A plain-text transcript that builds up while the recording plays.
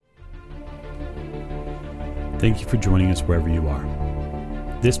Thank you for joining us wherever you are.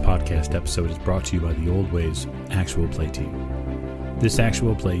 This podcast episode is brought to you by the Old Ways Actual Play team. This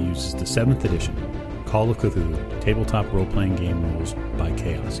actual play uses the 7th edition Call of Cthulhu tabletop role-playing game rules by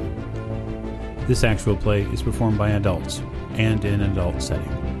Chaos. This actual play is performed by adults and in an adult setting.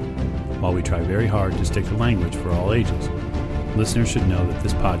 While we try very hard to stick to language for all ages, listeners should know that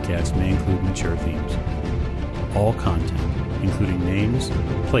this podcast may include mature themes. All content, including names,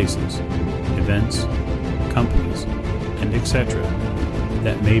 places, events, companies, and etc.,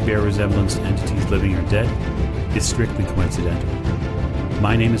 that may bear resemblance to entities living or dead, is strictly coincidental.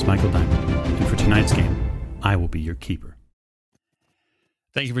 My name is Michael Diamond, and for tonight's game, I will be your keeper.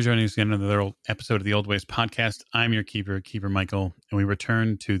 Thank you for joining us again on another episode of the Old Ways podcast. I'm your keeper, Keeper Michael, and we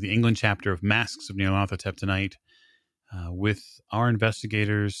return to the England chapter of Masks of Nyarlathotep tonight with our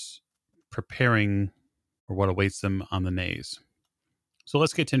investigators preparing for what awaits them on the naze. So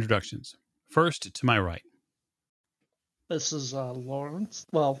let's get to introductions. First, to my right. This is Lawrence,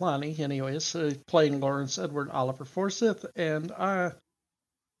 Lonnie anyways, playing Lawrence Edward Oliver Forsyth, and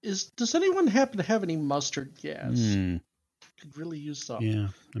does anyone happen to have any mustard gas? Could really use some. Yeah,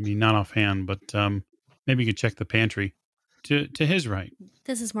 I mean, not offhand, but maybe you could check the pantry. To his right.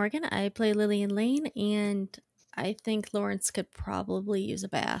 This is Morgan. I play Lillian Lane, and I think Lawrence could probably use a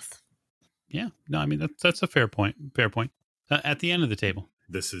bath. Yeah, no, I mean, that's a fair point. At the end of the table.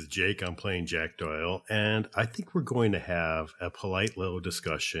 This is Jake. I'm playing Jack Doyle, and I think we're going to have a polite little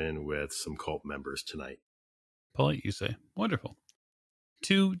discussion with some cult members tonight. Polite, you say? Wonderful.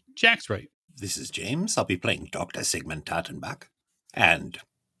 To Jack's right. This is James. I'll be playing Dr. Sigmund Tartenbach. And,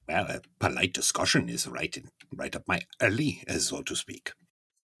 well, a polite discussion is right up my alley, so to speak.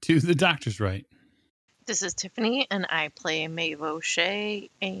 To the doctor's right. This is Tiffany, and I play Maeve O'Shea,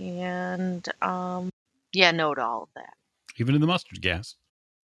 and, no to all of that. Even to the mustard gas.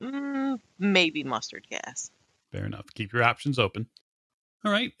 Maybe mustard gas. Fair enough. Keep your options open.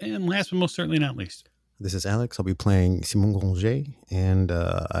 All right, and last but most certainly not least. This is Alex. I'll be playing Simon Granger, and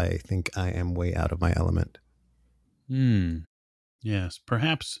I think I am way out of my element. Yes,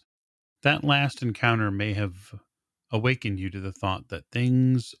 perhaps that last encounter may have awakened you to the thought that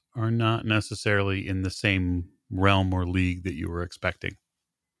things are not necessarily in the same realm or league that you were expecting.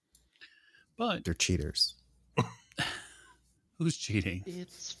 But they're cheaters. Who's cheating?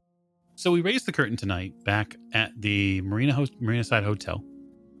 So we raised the curtain tonight back at the Marina Side Hotel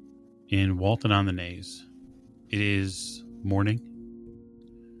in Walton on the Naze. It is morning.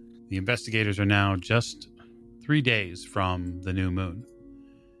 The investigators are now just 3 days from the new moon.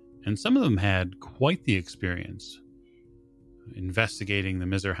 And some of them had quite the experience investigating the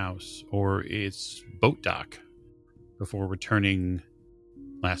Miser House or its boat dock before returning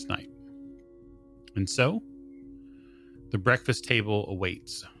last night. And so, the breakfast table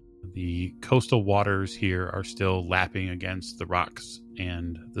awaits. The coastal waters here are still lapping against the rocks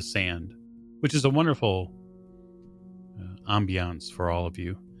and the sand, which is a wonderful ambiance for all of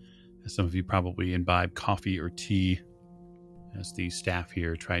you. Some of you probably imbibe coffee or tea as the staff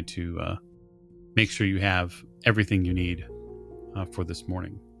here try to make sure you have everything you need for this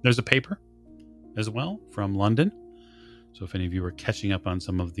morning. There's a paper as well from London. So if any of you are catching up on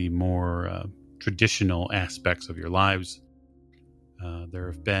some of the more traditional aspects of your lives, there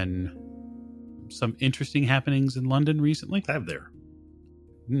have been some interesting happenings in London recently. Have there?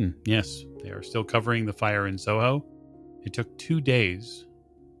 Yes, they are still covering the fire in Soho. It took 2 days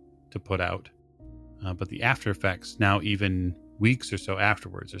to put out, but the after effects, now even weeks or so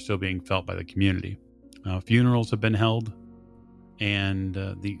afterwards, are still being felt by the community. Funerals have been held, and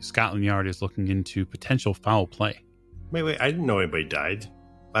the Scotland Yard is looking into potential foul play. Wait, I didn't know anybody died.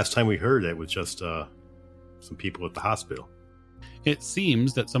 Last time we heard it was just some people at the hospital. It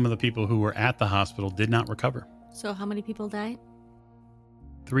seems that some of the people who were at the hospital did not recover. So how many people died?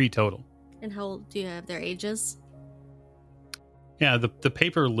 3 total. And how old do you have their ages? Yeah, the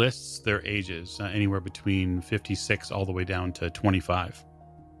paper lists their ages, anywhere between 56 all the way down to 25.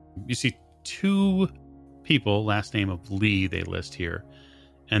 You see 2 people, last name of Lee, they list here.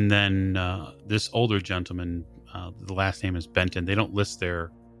 And then this older gentleman, the last name is Benton. They don't list their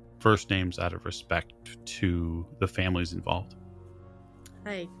first names out of respect to the families involved.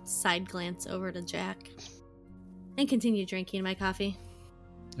 I side glance over to Jack and continue drinking my coffee.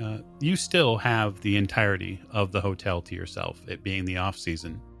 You still have the entirety of the hotel to yourself. It being the off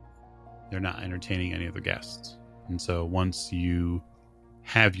season, they're not entertaining any of the guests. And so once you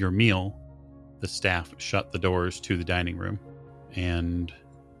have your meal, the staff shut the doors to the dining room and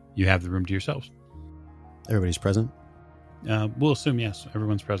you have the room to yourselves. Everybody's present? We'll assume yes,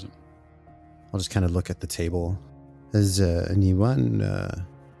 everyone's present. I'll just kind of look at the table. Has anyone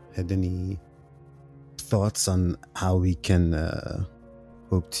had any thoughts on how we can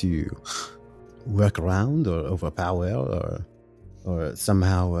hope to work around or overpower or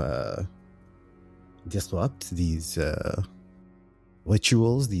somehow disrupt these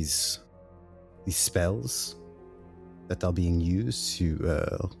rituals, these spells that are being used to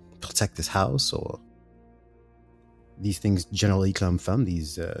protect this house, or these things generally come from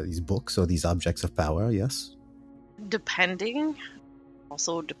these books or these objects of power, yes? Depending.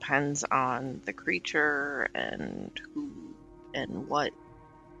 Also depends on the creature and who and what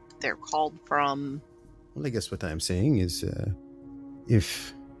they're called from. Well, I guess what I'm saying is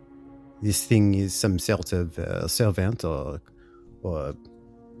if this thing is some sort of servant or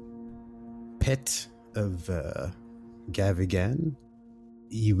pet of Gavigan,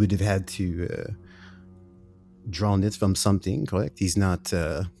 he would have had to drawn it from something, correct? He's not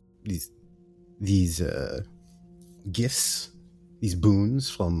these gifts, these boons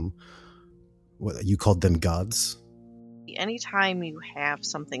from what you called them, gods. Anytime you have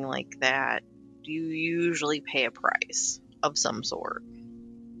something like that, you usually pay a price of some sort.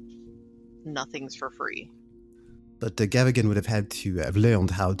 Nothing's for free. But Gavigan would have had to have learned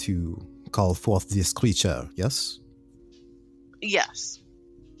how to call forth this creature, yes? Yes.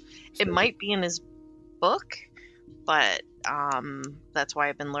 It might be in his book, but that's why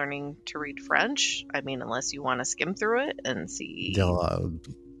I've been learning to read French. I mean, unless you want to skim through it and see. There are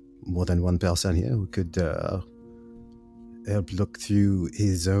more than one person here who could help look through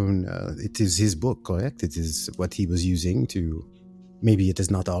his own. It is his book, correct? It is what he was using to. Maybe it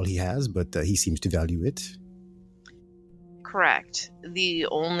is not all he has, but he seems to value it. Correct. The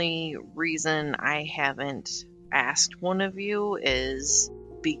only reason I haven't asked one of you is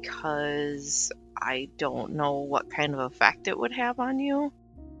because I don't know what kind of effect it would have on you.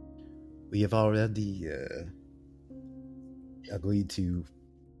 We have already agreed to,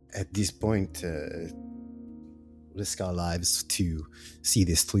 at this point, risk our lives to see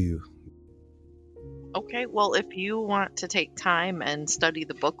this through. Okay, well, if you want to take time and study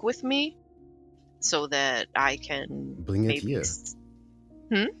the book with me so that I can bring it here.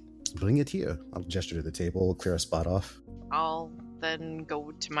 Bring it here. I'll gesture to the table, clear a spot off. I'll then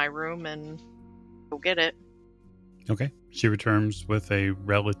go to my room and go get it. Okay. She returns with a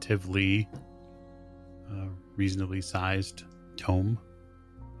relatively reasonably sized tome.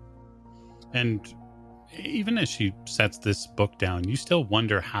 And even as she sets this book down, you still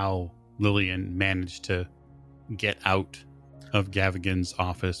wonder how Lillian managed to get out of Gavigan's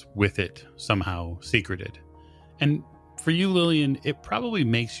office with it somehow secreted. And for you, Lillian, it probably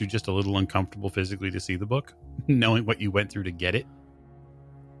makes you just a little uncomfortable physically to see the book, knowing what you went through to get it.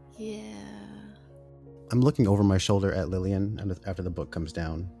 Yeah. I'm looking over my shoulder at Lillian and after the book comes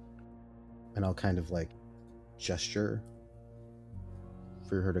down, and I'll kind of like gesture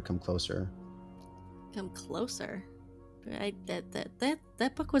for her to come closer. Come closer.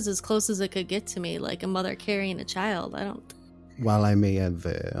 That book was as close as it could get to me, like a mother carrying a child. While I may have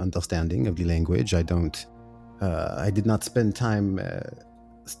understanding of the language, I don't. I did not spend time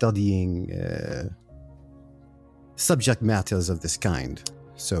studying subject matters of this kind,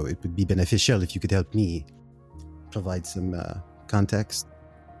 so it would be beneficial if you could help me provide some context.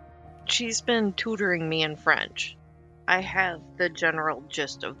 She's been tutoring me in French. I have the general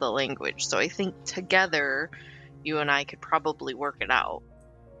gist of the language, so I think together you and I could probably work it out.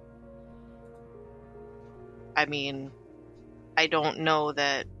 I mean, I don't know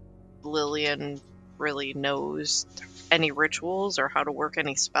that Lillian really knows any rituals or how to work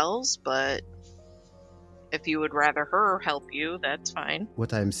any spells, but if you would rather her help you, that's fine.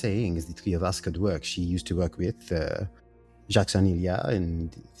 What I'm saying is the three of us could work. She used to work with Jacques Anilia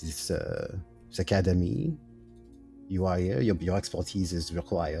in this academy. You are here, your expertise is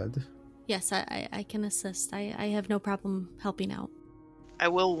required. Yes, I can assist. I have no problem helping out. I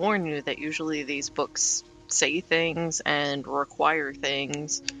will warn you that usually these books say things and require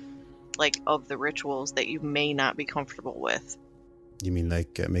things like of the rituals that you may not be comfortable with. You mean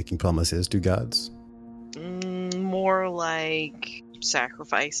like making promises to gods? More like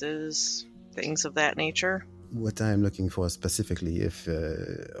sacrifices, things of that nature. What I'm looking for specifically, if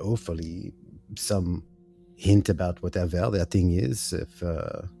hopefully some hint about whatever that thing is, if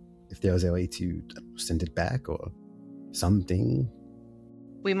there's a way to send it back or something.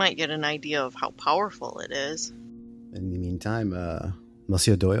 We might get an idea of how powerful it is. In the meantime,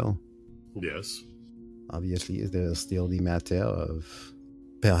 Monsieur Doyle. Yes. Obviously, is there still the matter of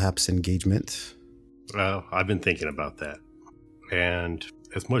perhaps engagement? I've been thinking about that. And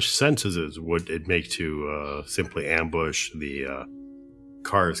as much sense as it would it make to simply ambush the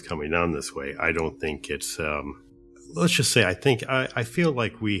cars coming down this way, I don't think it's let's just say I feel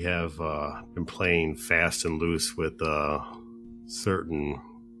like we have been playing fast and loose with certain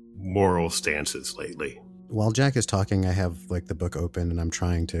moral stances lately. While Jack is talking, I have like the book open and I'm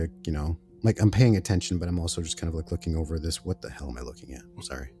trying to, like I'm paying attention, but I'm also just kind of like looking over this. What the hell am I looking at? I'm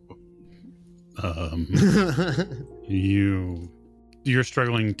sorry. You're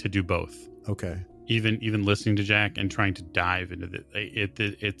struggling to do both. Okay. Even listening to Jack and trying to dive into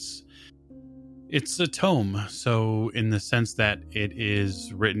it's a tome, so in the sense that it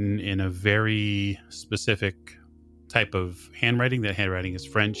is written in a very specific type of handwriting. That handwriting is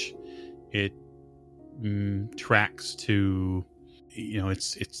French. It tracks to,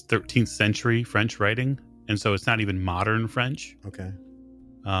 it's 13th century French writing, and so it's not even modern French. Okay.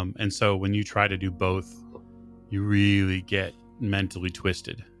 And so when you try to do both, you really get mentally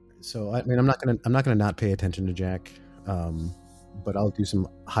twisted. So I mean, I'm not gonna not pay attention to Jack, but I'll do some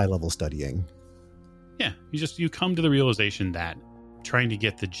high level studying. Yeah, you come to the realization that trying to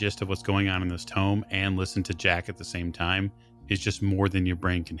get the gist of what's going on in this tome and listen to Jack at the same time is just more than your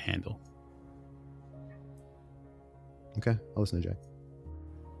brain can handle. Okay, I'll listen to Jack.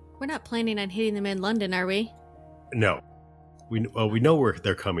 We're not planning on hitting them in London, are we? No. We know where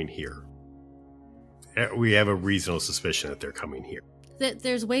they're coming here. We have a reasonable suspicion that they're coming here.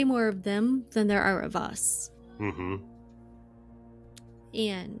 There's way more of them than there are of us. Mm-hmm.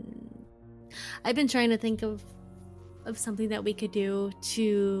 And I've been trying to think of something that we could do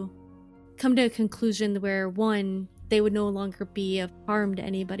to come to a conclusion where, one, they would no longer be of harm to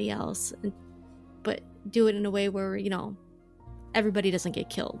anybody else, but do it in a way where, everybody doesn't get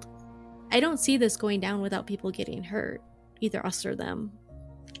killed. I don't see this going down without people getting hurt, either us or them.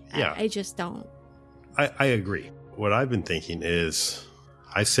 Yeah. I just don't. I agree. What I've been thinking is,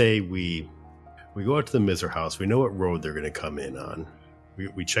 I say we go out to the Miser house. We know what road they're going to come in on.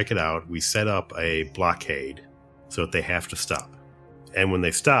 We check it out. We set up a blockade so that they have to stop. And when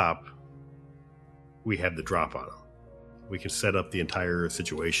they stop, we have the drop on them. We can set up the entire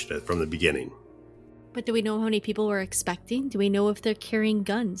situation from the beginning. But do we know how many people we're expecting? Do we know if they're carrying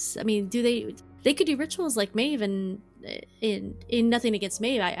guns? I mean, they could do rituals like Meave, and in nothing against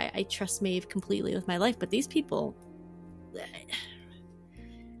Meave. I trust Meave completely with my life, but these people,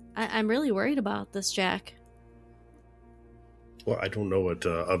 I'm really worried about this, Jack. Well, I don't know what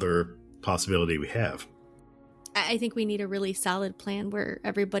other possibility we have. I think we need a really solid plan where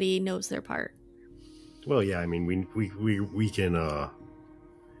everybody knows their part. Well, yeah, I mean, we can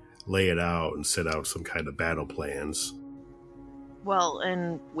lay it out and set out some kind of battle plans. Well,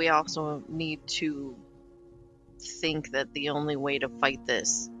 and we also need to think that the only way to fight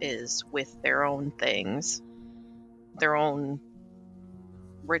this is with their own things, their own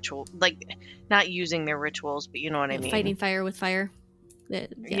ritual, like not using their rituals, but you know what I mean. Fighting fire with fire. Yeah.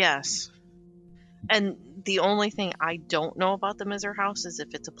 Yes. And the only thing I don't know about the Miser house is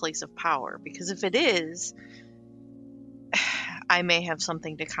if it's a place of power, because if it is, I may have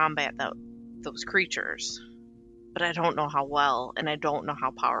something to combat those creatures, but I don't know how well, and I don't know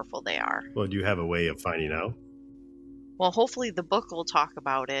how powerful they are. Well, do you have a way of finding out? Well, hopefully the book will talk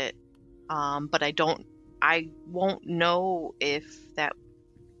about it, but I won't know if that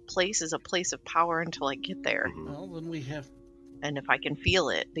place is a place of power until I get there. Mm-hmm. Well, then we have... And if I can feel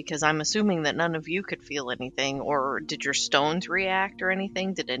it, because I'm assuming that none of you could feel anything, or did your stones react or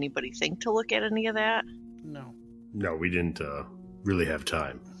anything? Did anybody think to look at any of that? No. No, we didn't really have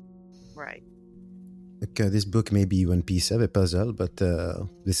time. Right. Okay, this book may be one piece of a puzzle, but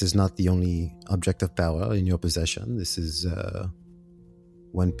this is not the only object of power in your possession. This is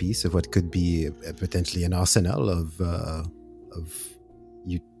one piece of what could be potentially an arsenal of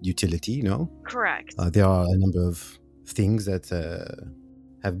utility, Correct. There are a number of things that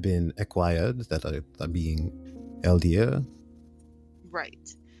have been acquired that are being held here.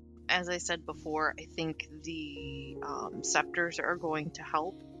 Right. As I said before, I think the scepters are going to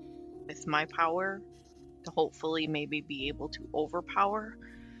help with my power to hopefully maybe be able to overpower.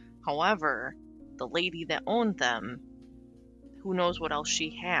 However, the lady that owned them, who knows what else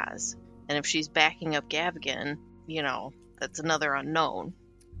she has? And if she's backing up Gavigan, that's another unknown.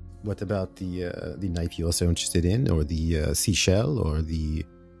 What about the knife you're also interested in, or the seashell, or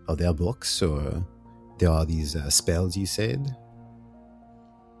their books, or there are these spells you said?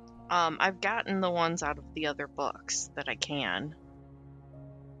 I've gotten the ones out of the other books that I can.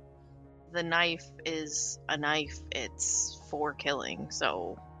 The knife is a knife. It's for killing,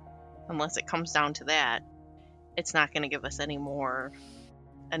 so unless it comes down to that, it's not going to give us any more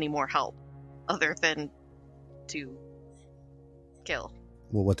help other than to kill.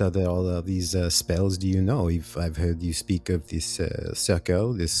 Well, what are all of these spells do you know? I've heard you speak of this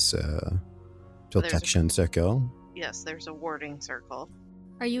circle, this protection circle. Yes, there's a warding circle.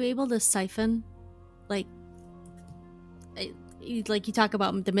 Are you able to siphon, like you talk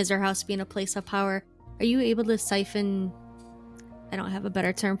about the Miser House being a place of power? Are you able to siphon, I don't have a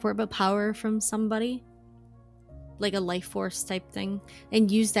better term for it, but power from somebody? Like a life force type thing, and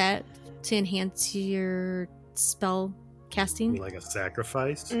use that to enhance your spell casting? Like a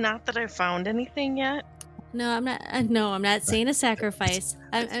sacrifice? Not that I've found anything yet. No, I'm not. No, I'm not saying a sacrifice.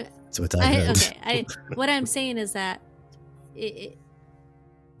 That's what I heard. Okay. What I'm saying is that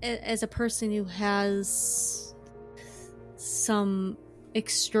as a person who has some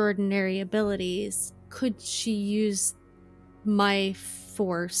extraordinary abilities, could she use my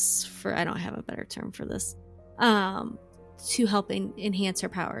force for, I don't have a better term for this, to help enhance her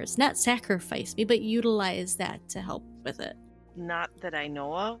powers? Not sacrifice me, but utilize that to help with it. Not that I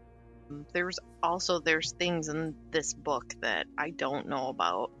know of. There's things in this book that I don't know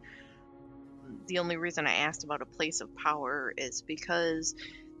about. The only reason I asked about a place of power is because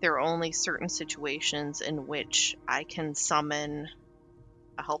there are only certain situations in which I can summon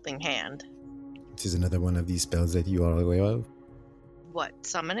a helping hand. This is another one of these spells that you are aware of? What,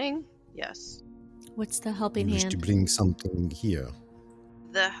 summoning? Yes. What's the helping You wish hand? to bring something here.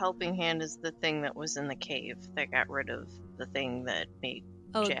 The helping hand is the thing that was in the cave that got rid of the thing that made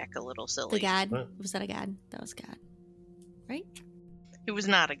Jack a little silly. The god? What? Was that a god? That was god. Right? He was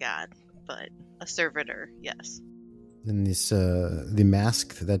not a god, but a servitor, yes. And this, the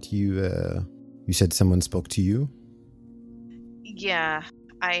mask that you said someone spoke to you? Yeah,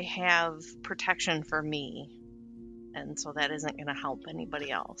 I have protection for me, and so that isn't going to help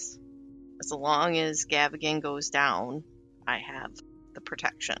anybody else. As long as Gavigan goes down, I have the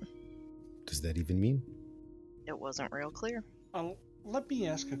protection. What does that even mean? It wasn't real clear. Let me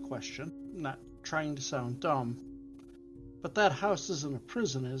ask a question. Not trying to sound dumb, but that house isn't a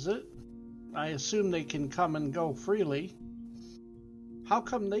prison, is it? I assume they can come and go freely. How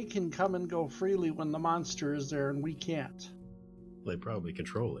come they can come and go freely when the monster is there and we can't? They probably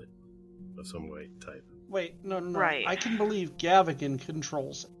control it of some way, type. Wait, no. Right. I can believe Gavigan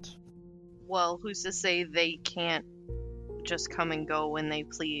controls it. Well, who's to say they can't just come and go when they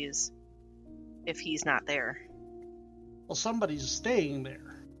please if he's not there? Well, somebody's staying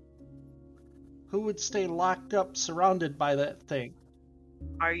there. Who would stay locked up, surrounded by that thing?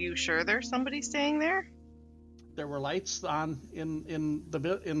 Are you sure there's somebody staying there? There were lights on in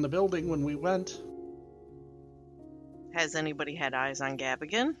the building when we went. Has anybody had eyes on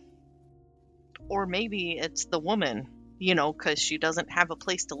Gavigan? Or maybe it's the woman, because she doesn't have a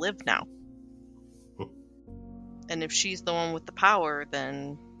place to live now. And if she's the one with the power,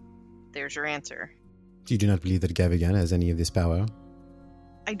 then there's your answer. You do not believe that Gavigan has any of this power?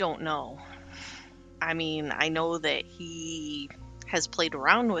 I don't know. I mean, I know that he has played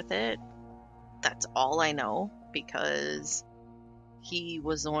around with it. That's all I know, because he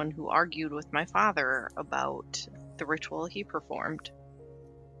was the one who argued with my father about the ritual he performed.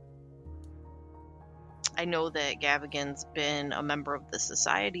 I know that Gavigan's been a member of the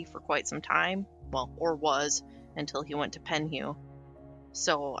society for quite some time. Well, or was, until he went to Penhew.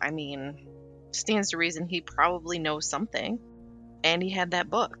 So, I mean, stands to reason he probably knows something. And he had that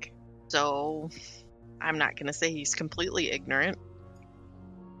book. So, I'm not going to say he's completely ignorant.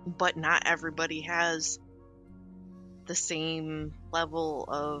 But not everybody has the same level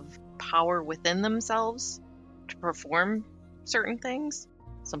of power within themselves to perform certain things.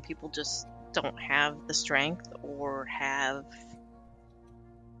 Some people just don't have the strength or have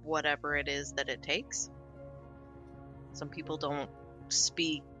whatever it is that it takes. Some people don't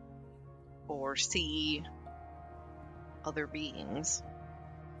speak or see other beings.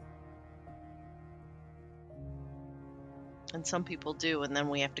 And some people do, and then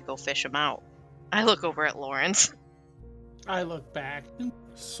we have to go fish them out. I look over at Lawrence. I look back.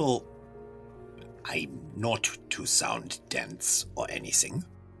 So, I'm not to sound dense or anything,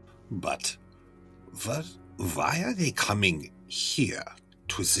 but why are they coming here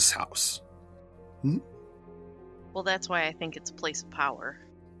to this house? Well, that's why I think it's a place of power.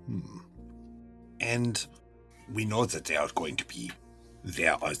 And we know that they are going to be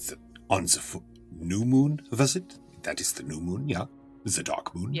there on the new moon, was it? That is the new moon, yeah? The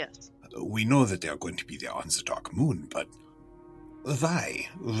dark moon? Yes. We know that they are going to be there on the dark moon, but why?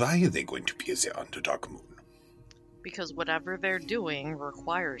 Why are they going to be there on the dark moon? Because whatever they're doing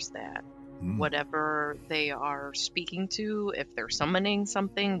requires that. Whatever they are speaking to, if they're summoning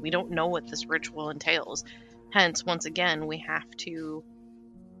something, we don't know what this ritual entails. Hence, once again, we have to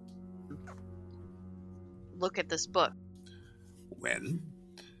look at this book. Well,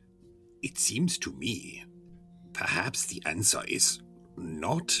 it seems to me perhaps the answer is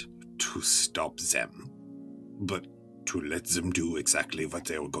not to stop them, but to let them do exactly what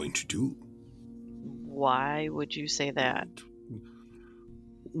they were going to do. Why would you say that?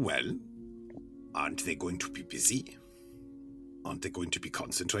 Well, aren't they going to be busy? Aren't they going to be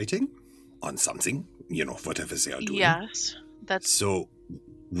concentrating on something? Whatever they are doing. Yes, that's... So,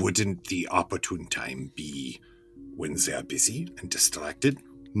 wouldn't the opportune time be when they are busy and distracted?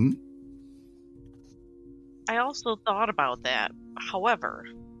 I also thought about that. However...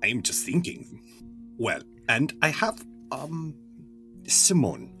 I'm just thinking. Well, and I have,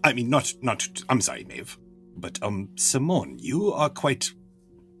 Simone. I mean, not, I'm sorry, Maeve. But, Simone, you are quite,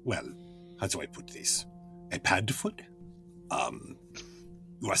 well, how do I put this? A padfoot?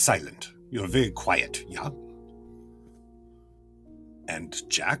 You are silent. You are very quiet, yeah? And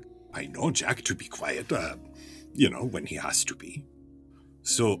Jack, I know Jack to be quiet, when he has to be.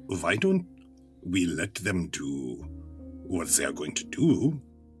 So why don't we let them do what they are going to do,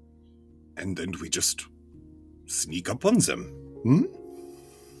 and then we just sneak up on them?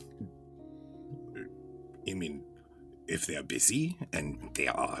 I mean, if they are busy and they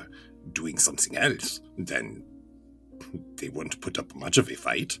are doing something else, then they won't put up much of a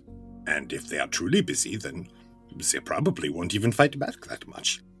fight. And if they are truly busy, then they probably won't even fight back that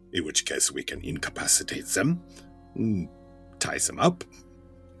much. In which case we can incapacitate them, tie them up,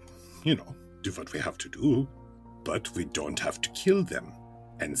 do what we have to do. But we don't have to kill them.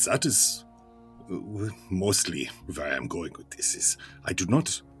 And that is mostly where I'm going with this. Is I do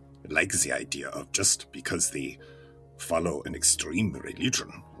not like the idea of just because they follow an extreme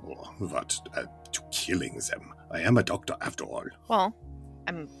religion or what, to killing them. I am a doctor after all. Well,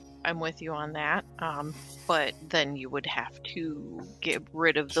 I'm with you on that, but then you would have to get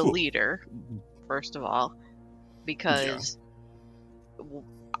rid of the leader, first of all, because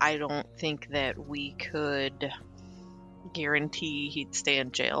I don't think that we could guarantee he'd stay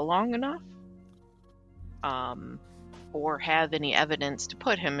in jail long enough, or have any evidence to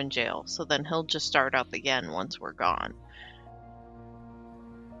put him in jail, so then he'll just start up again once we're gone.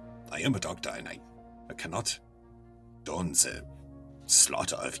 I am a doctor, and I cannot condone the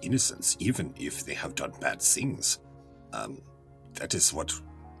slaughter of innocents, even if they have done bad things. That is what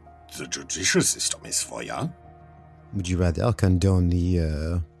the judicial system is for, yeah? Would you rather condone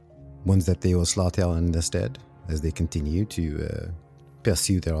the ones that they will slaughter instead, as they continue to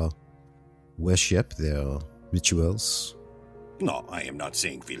pursue their worship, their rituals? No, I am not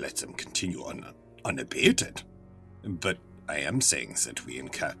saying we let them continue unabated, but I am saying that we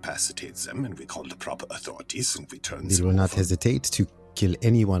incapacitate them and we call the proper authorities and we turn them over. They will not hesitate to kill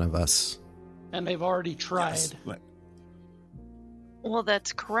any one of us. And they've already tried. Yes, Well,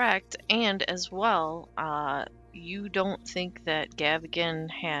 that's correct, and as well, you don't think that Gavigan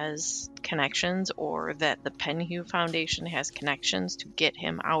has connections or that the Penhew Foundation has connections to get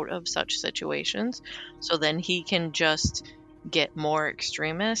him out of such situations, so then he can just get more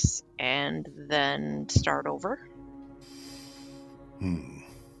extremists and then start over?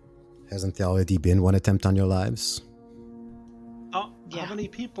 Hasn't there already been one attempt on your lives? How many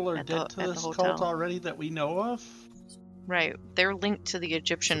people are dead to this cult already that we know of? Right, they're linked to the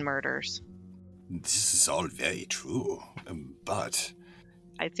Egyptian murders. This is all very true, but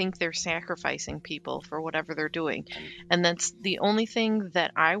I think they're sacrificing people for whatever they're doing. And that's the only thing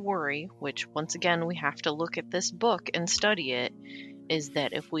that I worry, which once again we have to look at this book and study it, is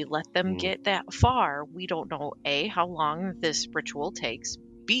that if we let them get that far, we don't know A, how long this ritual takes,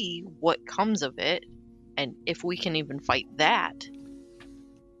 B, what comes of it, and if we can even fight that.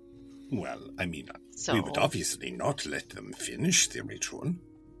 Well, I mean, we would obviously not let them finish the ritual,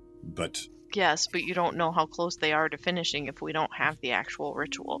 but... Yes, but you don't know how close they are to finishing if we don't have the actual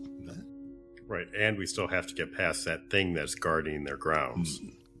ritual. Right, and we still have to get past that thing that's guarding their grounds.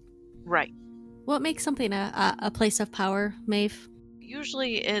 Right. What makes something a place of power, Maeve?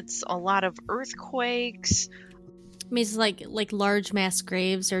 Usually it's a lot of earthquakes. I mean, it's like large mass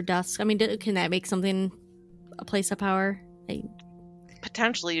graves or deaths. I mean, can that make something a place of power?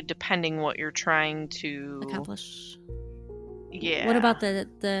 Potentially, depending what you're trying to accomplish. Yeah. What about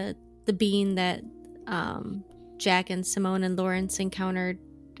the being that Jack and Simone and Lawrence encountered?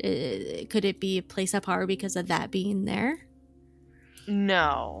 Could it be a place of power because of that being there?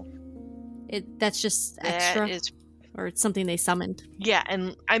 No. That's just extra? Or it's something they summoned? Yeah,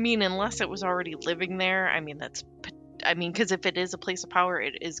 and I mean, unless it was already living there, because if it is a place of power,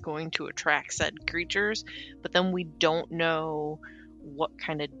 it is going to attract said creatures, but then we don't know what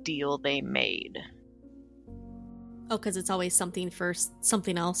kind of deal they made. Oh, because it's always something for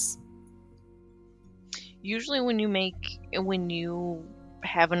something else. Usually when you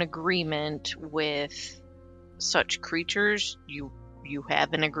have an agreement with such creatures, you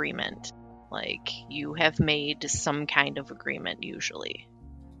have an agreement. Like, you have made some kind of agreement usually.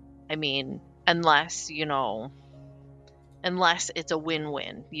 I mean, unless it's a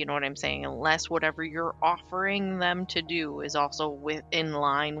win-win, you know what I'm saying? Unless whatever you're offering them to do is also in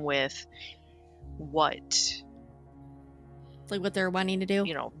line with what... Like what they're wanting to do?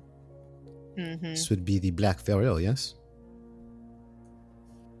 This would be the Black Pharaoh, yes?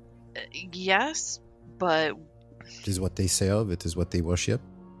 Yes, but... It is what they serve, it is what they worship.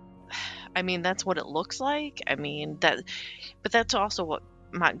 I mean, that's what it looks like. I mean, but that's also what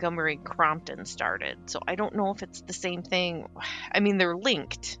Montgomery Crompton started. So I don't know if it's the same thing. I mean, they're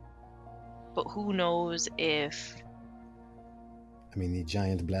linked, but who knows if... I mean, the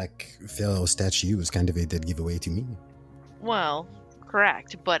giant Black Pharaoh statue was kind of a dead giveaway to me. Well,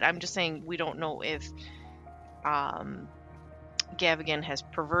 correct, but I'm just saying we don't know if Gavigan has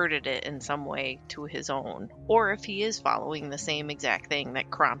perverted it in some way to his own, or if he is following the same exact thing that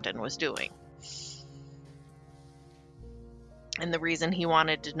Crompton was doing. And the reason he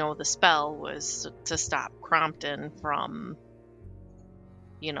wanted to know the spell was to stop Crompton from,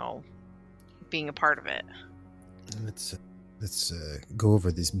 being a part of it. Let's go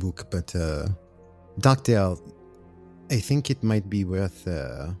over this book, but Doctor, I think it might be worth.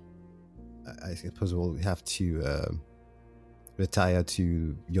 I suppose we'll have to retire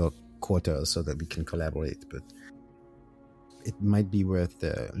to your quarters so that we can collaborate, but it might be worth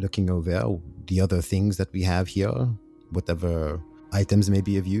looking over the other things that we have here, whatever items may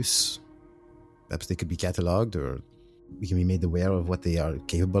be of use. Perhaps they could be cataloged, or we can be made aware of what they are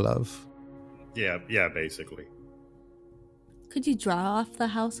capable of. Yeah, basically. Could you draw off the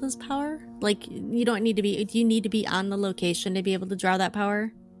house's power? Like, you don't need to be... Do you need to be on the location to be able to draw that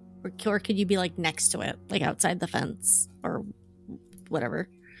power? Or could you be, like, next to it? Like, outside the fence? Or whatever?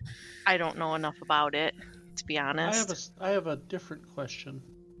 I don't know enough about it, to be honest. I have a different question.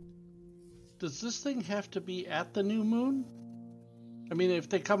 Does this thing have to be at the new moon? I mean, if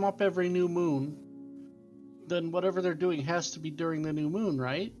they come up every new moon, then whatever they're doing has to be during the new moon,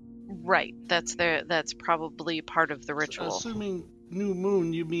 right? Right. That's probably part of the ritual. Assuming new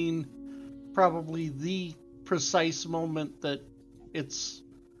moon, you mean probably the precise moment that it's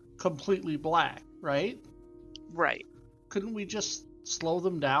completely black, right? Right. Couldn't we just slow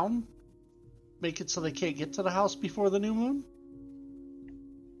them down? Make it so they can't get to the house before the new moon?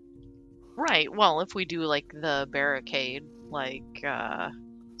 Right. Well, if we do, like, the barricade, like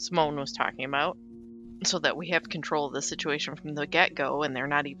Simone was talking about, so that we have control of the situation from the get-go and they're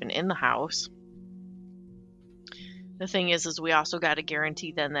not even in the house. The thing is we also got to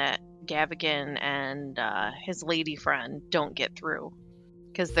guarantee then that Gavigan and his lady friend don't get through,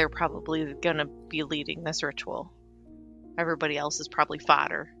 because they're probably going to be leading this ritual. Everybody else is probably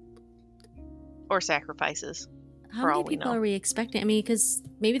fodder or sacrifices. How many people are we expecting? I mean, because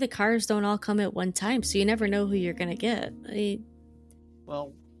maybe the cars don't all come at one time, so you never know who you're going to get.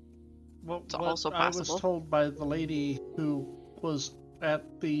 Well, it's also possible. I was told by the lady who was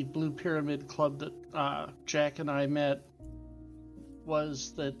at the Blue Pyramid Club that Jack and I met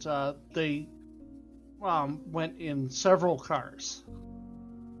was that they went in several cars,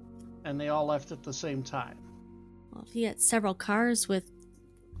 and they all left at the same time. Well, if you had several cars with,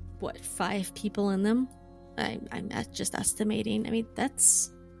 5 people in them? I'm just estimating. I mean, that's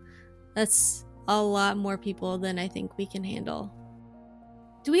a lot more people than I think we can handle.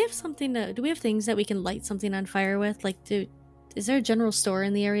 Do we have things that we can light something on fire with? Like, is there a general store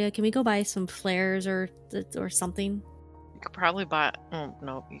in the area? Can we go buy some flares or something? You could probably buy... Oh,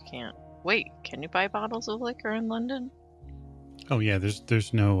 no, you can't. Wait, can you buy bottles of liquor in London? Oh, yeah,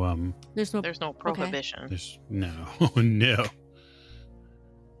 there's no... There's no prohibition. Okay. There's no. No.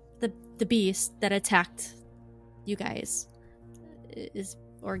 The beast that attacked you guys is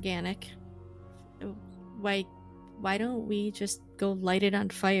organic. Why don't we just go light it on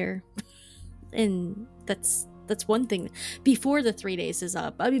fire? And that's one thing. Before the 3 days is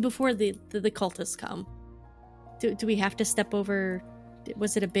up. I mean, before the cultists come. Do we have to step over?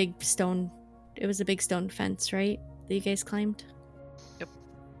 Was it a big stone? It was a big stone fence, right? That you guys climbed? Yep.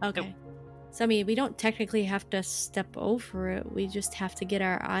 Okay. Yep. So, I mean, we don't technically have to step over it. We just have to get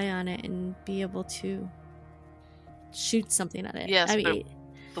our eye on it and be able to shoot something at it. Yes, I mean,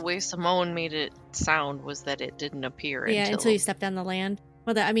 the way Simone made it sound was that it didn't appear until you stepped on the land.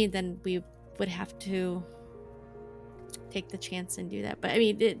 Well, then we would have to take the chance and do that. But, I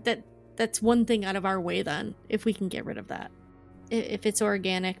mean, that's one thing out of our way then, if we can get rid of that. If it's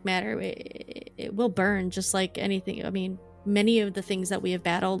organic matter, it will burn just like anything. I mean, many of the things that we have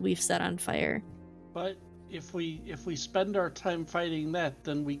battled, we've set on fire. But if we spend our time fighting that,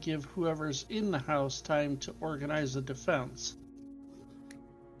 then we give whoever's in the house time to organize a defense.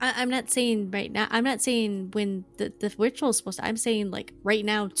 I'm not saying right now. I'm not saying when the ritual is supposed to. I'm saying like right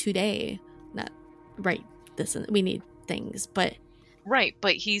now, today. Not right. We need things, but Right,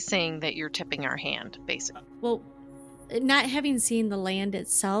 but he's saying that you're tipping our hand, basically. well, not having seen the land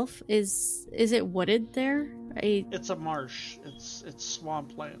itself, is it wooded there? It's a marsh. It's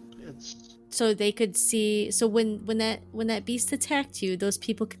swampland. So they could see. So when that beast attacked you, those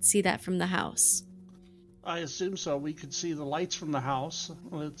people could see that from the house. I assume so. We could see the lights from the house.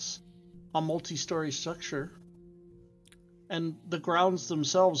 It's a multi-story structure. And the grounds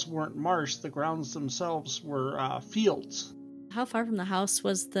themselves weren't marsh. The grounds themselves were fields. How far from the house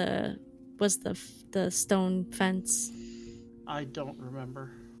was the stone fence? I don't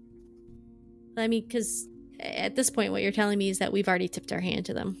remember. I mean, because at this point, what you're telling me is that we've already tipped our hand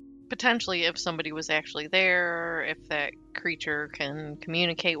to them. Potentially, if somebody was actually there, if that creature can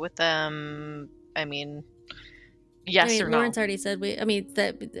communicate with them. I mean, yes or no? Lawrence already said we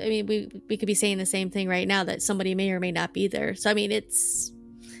could be saying the same thing right now, that somebody may or may not be there. So I mean, it's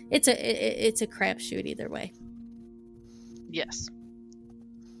a crapshoot either way. Yes.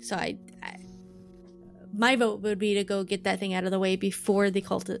 So my vote would be to go get that thing out of the way before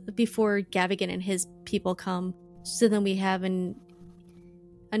before Gavigan and his people come. So then we have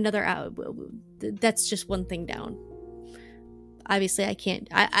another out. That's just one thing down. Obviously, I can't.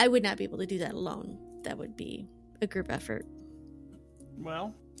 I would not be able to do that alone. That would be a group effort.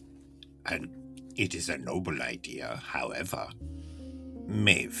 Well, And it is a noble idea, however.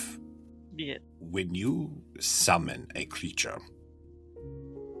 Maeve, Yeah. when you summon a creature,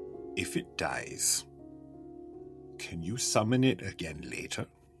 if it dies, can you summon it again later?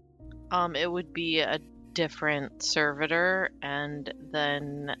 It would be a different servitor, and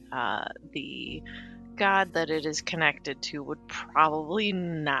then the god that it is connected to would probably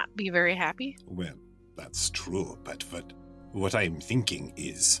not be very happy. Well, that's true, but what I'm thinking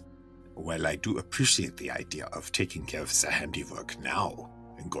is, while I do appreciate the idea of taking care of the handiwork now,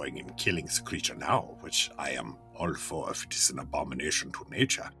 and going and killing the creature now, which I am all for if it is an abomination to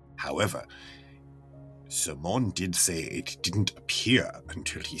nature, however, Simone did say it didn't appear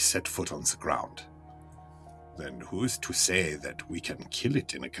until he set foot on the ground. Then who's to say that we can kill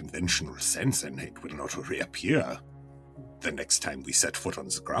it in a conventional sense and it will not reappear the next time we set foot on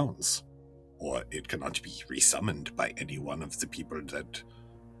the grounds? Or it cannot be resummoned by any one of the people that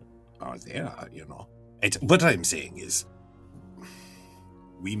are there, you know. What I'm saying is,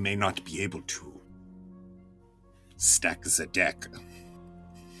 we may not be able to stack the deck.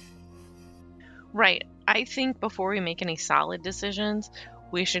 Right. I think before we make any solid decisions,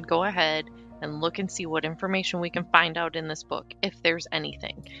 we should go ahead and look and see what information we can find out in this book, if there's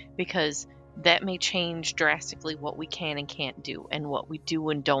anything, because that may change drastically what we can and can't do and what we do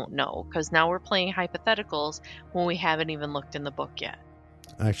and don't know, because now we're playing hypotheticals when we haven't even looked in the book yet.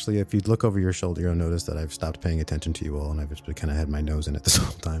 Actually, if you look over your shoulder, you'll notice that I've stopped paying attention to you all, and I've just kind of had my nose in it this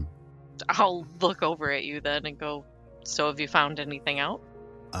whole time. I'll look over at you then and go, so have you found anything out?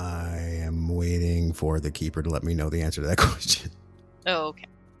 I am waiting for the keeper to let me know the answer to that question. Oh, okay.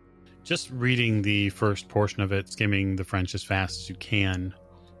 Just reading the first portion of it, skimming the French as fast as you can.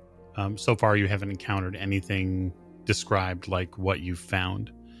 So far, you haven't encountered anything described like what you've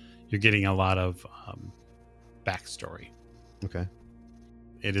found. You're getting a lot of backstory. Okay.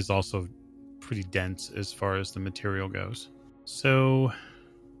 It is also pretty dense as far as the material goes. So,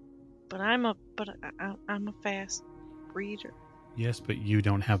 But I'm a fast reader. yes, but you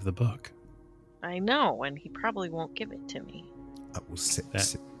don't have the book. I know, and he probably won't give it to me. I will sit.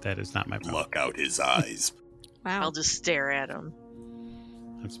 That is not my problem. Pluck out his eyes. Wow. I'll just stare at him.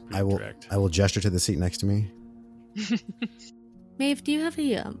 That's pretty direct. I will gesture to the seat next to me. Maeve, do you have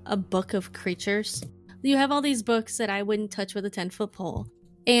a book of creatures? You have all these books that I wouldn't touch with a 10-foot pole.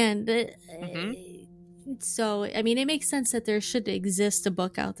 And so, I mean, it makes sense that there should exist a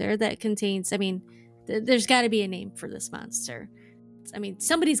book out there that contains, I mean, there's got to be a name for this monster. I mean,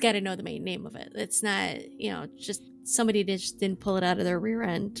 somebody's got to know the main name of it. It's not, just somebody just didn't pull it out of their rear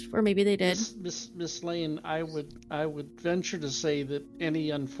end, or maybe they did. Miss Lane, I would venture to say that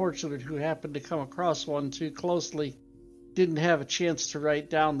any unfortunate who happened to come across one too closely didn't have a chance to write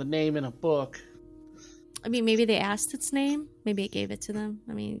down the name in a book. I mean, maybe they asked its name. Maybe it gave it to them.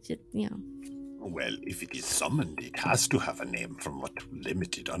 I mean, Well, if it is summoned, it has to have a name from what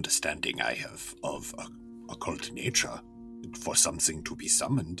limited understanding I have of occult nature. For something to be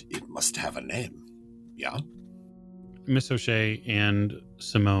summoned, it must have a name. Yeah? Miss O'Shea and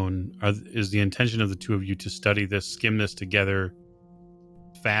Simone, is the intention of the two of you to study this, skim this together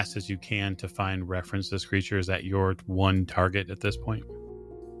fast as you can to find reference to this creature? Is that your one target at this point?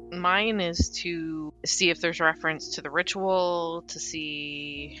 Mine is to see if there's reference to the ritual, to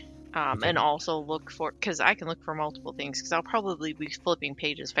see, and also look for, because I can look for multiple things, because I'll probably be flipping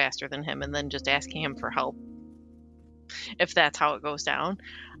pages faster than him and then just asking him for help, if that's how it goes down.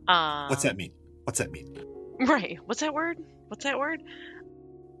 What's that mean? Right. What's that word?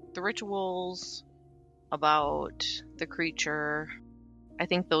 The rituals, about the creature. I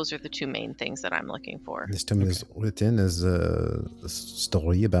think those are the two main things that I'm looking for. This tome is written as a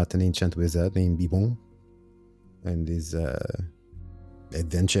story about an ancient wizard named Bibon and his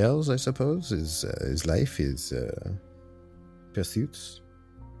adventures, I suppose, his life, his pursuits.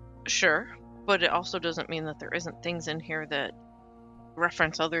 Sure, but it also doesn't mean that there isn't things in here that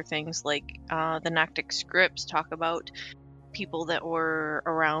reference other things, like the Noctic scripts talk about people that were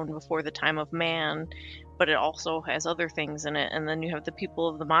around before the time of man, but it also has other things in it. And then you have the people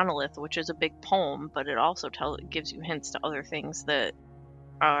of the monolith, which is a big poem, but it also gives you hints to other things that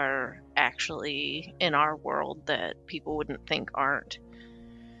are actually in our world that people wouldn't think aren't.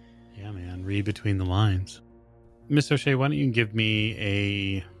 Yeah, man, read between the lines. Miss O'Shea, why don't you give me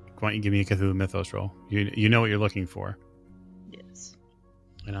a Cthulhu Mythos roll? You know what you're looking for. Yes.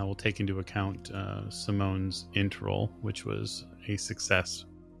 And I will take into account Simone's int roll, which was a success.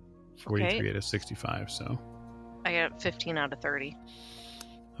 43 out of 65, so. I got 15 out of 30.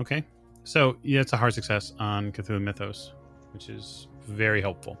 Okay. So, yeah, it's a hard success on Cthulhu Mythos, which is very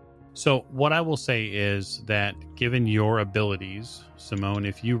helpful. So, what I will say is that given your abilities, Simone,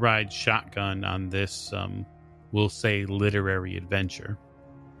 if you ride shotgun on this, we'll say, literary adventure,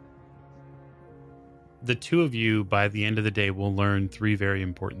 the two of you, by the end of the day, will learn three very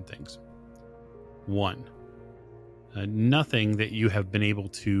important things. One, nothing that you have been able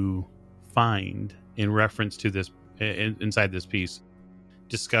to find in reference to this inside this piece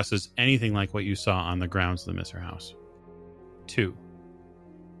discusses anything like what you saw on the grounds of the Miser House. Two,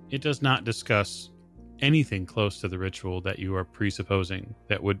 it does not discuss anything close to the ritual that you are presupposing.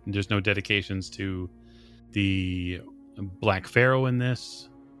 There's no dedications to the Black Pharaoh in this.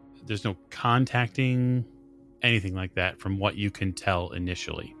 There's no contacting, anything like that from what you can tell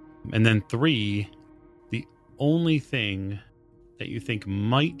initially. And then three, the only thing that you think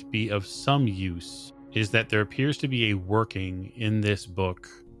might be of some use is that there appears to be a working in this book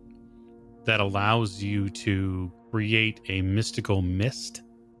that allows you to create a mystical mist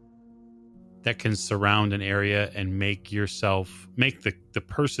that can surround an area and make the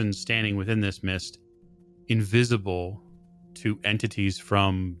person standing within this mist invisible to entities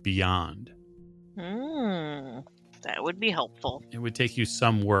from beyond. That would be helpful. It would take you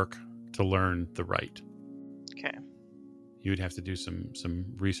some work to learn the rite. Okay. You would have to do some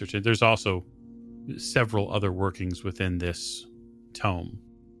research. And there's also several other workings within this tome.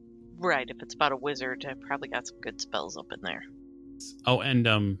 Right, if it's about a wizard, I probably got some good spells up in there. Oh,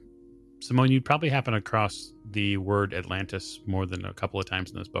 and Simone, you'd probably happen across the word Atlantis more than a couple of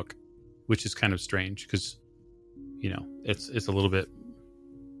times in this book, which is kind of strange because, it's a little bit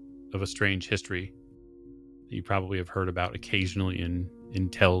of a strange history that you probably have heard about occasionally in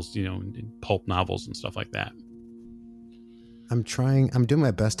tales, in pulp novels and stuff like that. I'm doing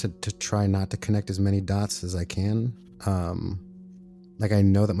my best to try not to connect as many dots as I can. I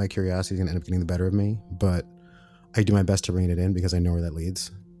know that my curiosity is going to end up getting the better of me, but I do my best to rein it in because I know where that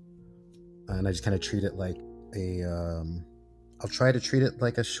leads. And I just kind of treat it like I'll try to treat it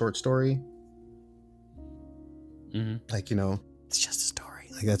like a short story. Mm-hmm. It's just a story.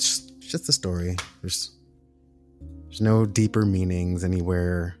 That's just a story. There's no deeper meanings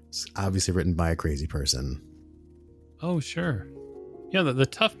anywhere. It's obviously written by a crazy person. Oh, sure. Yeah, the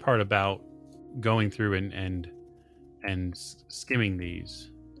tough part about going through and skimming these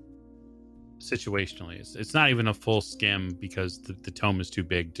situationally it's not even a full skim because the tome is too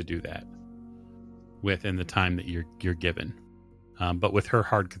big to do that within the time that you're given. But with her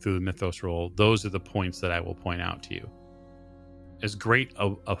hard Cthulhu Mythos roll, those are the points that I will point out to you. As great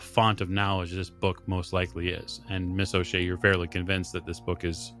a font of knowledge as this book most likely is, and Miss O'Shea, you're fairly convinced that this book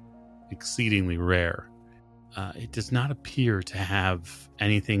is exceedingly rare. It does not appear to have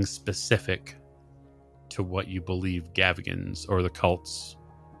anything specific to what you believe Gavigan's or the cult's,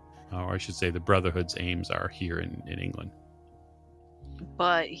 or I should say the Brotherhood's aims are here in England.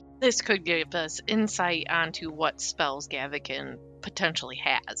 But this could give us insight onto what spells Gavigan potentially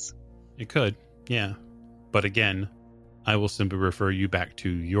has. It could, yeah. But again, I will simply refer you back to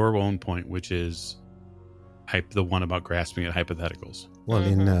your own point, which is the one about grasping at hypotheticals. Well,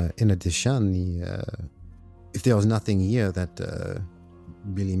 in addition, if there was nothing here that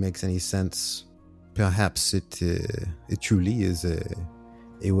really makes any sense, perhaps it truly is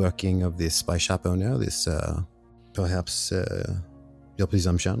a working of this spy shop owner. This perhaps your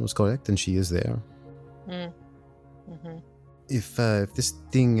presumption was correct, and she is there. Mm-hmm. If this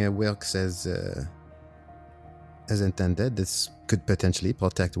thing works as intended, this could potentially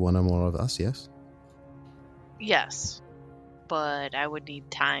protect one or more of us, yes? Yes, but I would need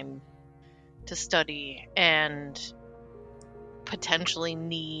time to study and potentially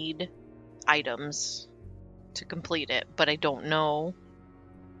need items to complete it, but I don't know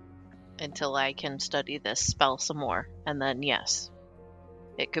until I can study this spell some more. And then, yes,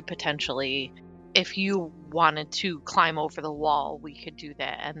 it could potentially, if you wanted to climb over the wall, we could do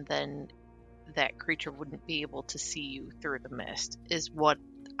that, and then that creature wouldn't be able to see you through the mist, is what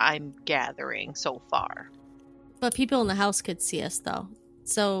I'm gathering so far. But people in the house could see us, though.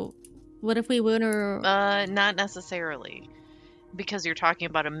 So, what if we went or... Not necessarily, because you're talking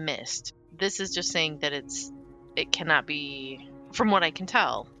about a mist. This is just saying that it cannot be, from what I can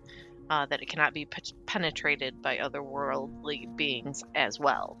tell, that it cannot be penetrated by otherworldly beings as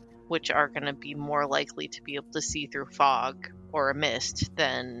well, which are going to be more likely to be able to see through fog or a mist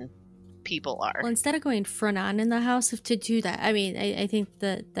than people are. Well, instead of going front on in the house, to do that, I mean, I think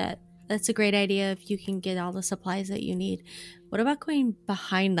that's a great idea if you can get all the supplies that you need. What about going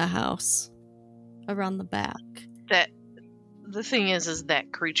behind the house, around the back? The thing is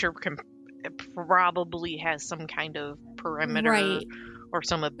that creature probably has some kind of perimeter, right, or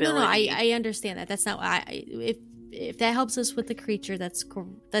some ability. No, I understand that. That's not if that helps us with the creature, that's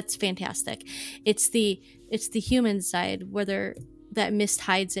fantastic. It's the human side, whether that mist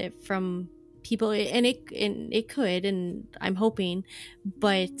hides it from people, and it could, and I'm hoping,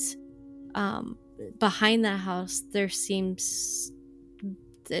 but behind the house there seems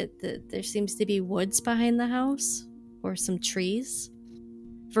to be woods behind the house, or some trees,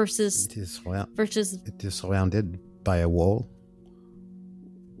 versus it is surrounded by a wall.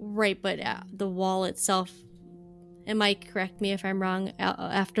 Right, but the wall itself, am I correct me if I'm wrong,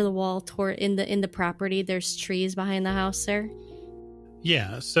 after the wall in the property there's trees behind the house there?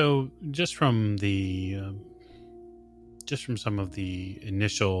 Yeah, so just from some of the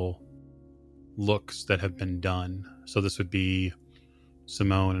initial looks that have been done, so this would be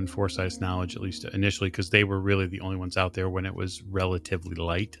Simone and Forsyth's knowledge, at least initially, because they were really the only ones out there when it was relatively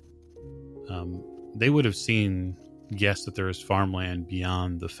light. They would have seen, yes, that there is farmland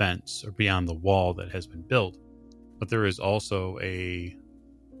beyond the fence or beyond the wall that has been built, but there is also a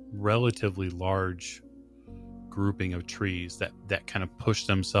relatively large grouping of trees that kind of push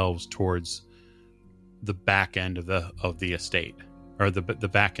themselves towards the back end of the estate, or the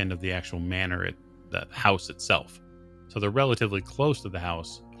back end of the actual manor, the house itself. So they're relatively close to the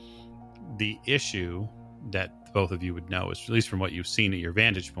house. The issue that both of you would know is, at least from what you've seen at your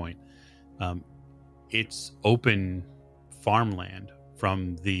vantage point, it's open farmland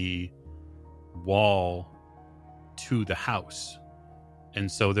from the wall to the house,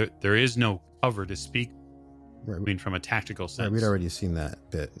 and so there is no cover to speak. I mean, from a tactical sense. Right, we'd already seen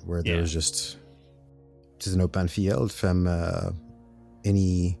that bit where there was just an open field from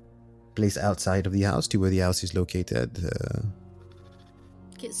any place outside of the house to where the house is located.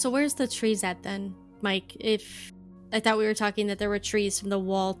 Okay, so where's the trees at then, Mike? If I thought we were talking that there were trees from the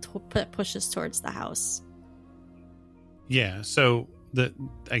wall that pushes towards the house. Yeah, so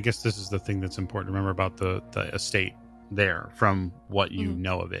I guess this is the thing that's important to remember about the estate there, from what you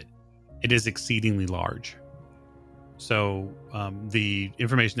know of it. It is exceedingly large. So the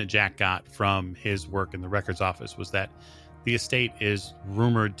information that Jack got from his work in the records office was that the estate is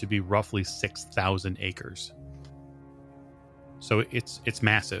rumored to be roughly 6,000 acres. So it's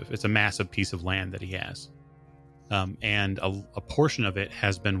massive. It's a massive piece of land that he has. And a portion of it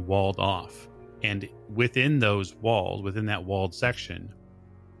has been walled off. And within those walls, within that walled section,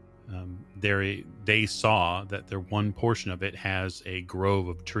 they saw that one portion of it has a grove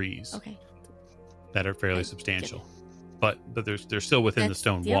of trees that are fairly substantial. But they're still within the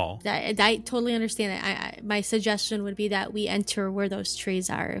stone wall. I totally understand that. My suggestion would be that we enter where those trees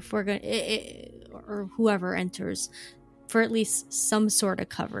are, if we're going, or whoever enters, for at least some sort of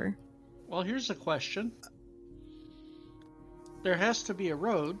cover. Well, here's a question. There has to be a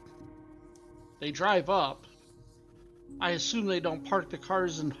road. They drive up. I assume they don't park the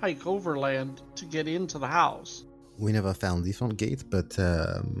cars and hike overland to get into the house. We never found the front gate, but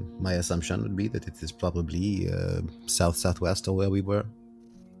my assumption would be that it is probably southwest of where we were.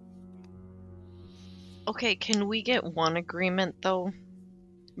 Okay, can we get one agreement, though?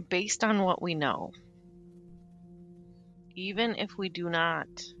 Based on what we know, even if we do not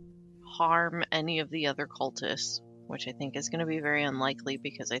harm any of the other cultists, which I think is going to be very unlikely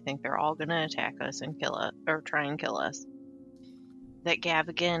because I think they're all going to attack us and kill us, or try and kill us, that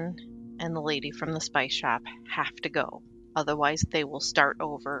Gavigan and the lady from the spice shop have to go. Otherwise, they will start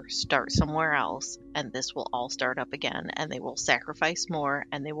over, start somewhere else, and this will all start up again, and they will sacrifice more,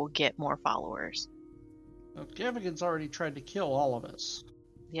 and they will get more followers. Well, Gavigan's already tried to kill all of us.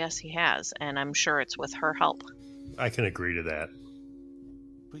 Yes, he has, and I'm sure it's with her help. I can agree to that.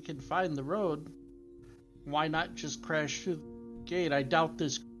 We can find the road. Why not just crash through the gate? I doubt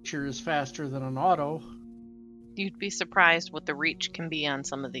this creature is faster than an auto. You'd be surprised what the reach can be on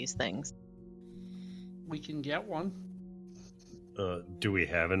some of these things. We can get one. Do we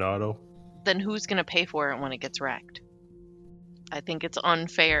have an auto? Then who's going to pay for it when it gets wrecked? I think it's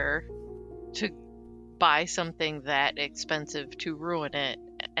unfair to buy something that expensive to ruin it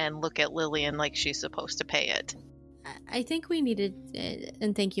and look at Lillian like she's supposed to pay it. I think we needed,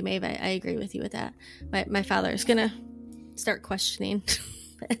 and thank you, Maeve, I agree with you with that. My father is going to start questioning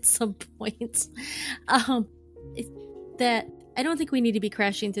at some point. That I don't think we need to be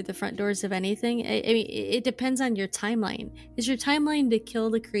crashing through the front doors of anything. I mean, it depends on your timeline. Is your timeline to kill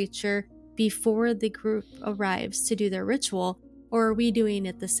the creature before the group arrives to do their ritual, or are we doing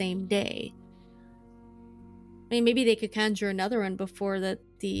it the same day? I mean, maybe they could conjure another one before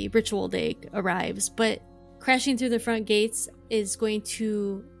the ritual day arrives, but crashing through the front gates is going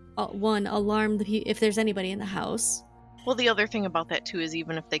to, one, alarm if there's anybody in the house. Well, the other thing about that, too, is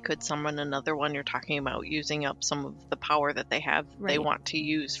even if they could summon another one, you're talking about using up some of the power that they have they want to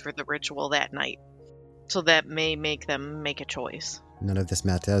use for the ritual that night. So that may make them make a choice. None of this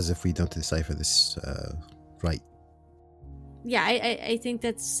matters if we don't decipher this right. Yeah, I think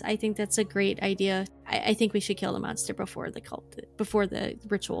that's a great idea. I think we should kill the monster before the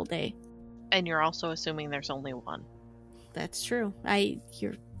ritual day. And you're also assuming there's only one. That's true.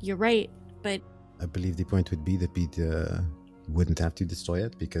 You're right, but I believe the point would be that we wouldn't have to destroy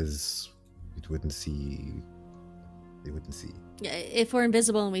it because they wouldn't see. Yeah, if we're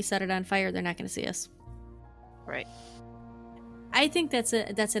invisible and we set it on fire, they're not going to see us. Right. I think that's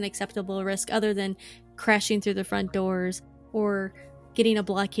an acceptable risk, other than crashing through the front doors or getting a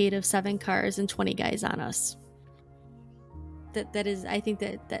blockade of 7 cars and 20 guys on us. I think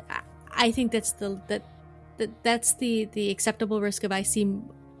that's the acceptable risk of I see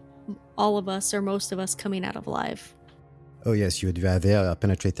all of us or most of us coming out of alive. Oh yes, you would rather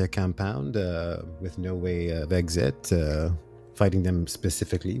penetrate their compound with no way of exit, fighting them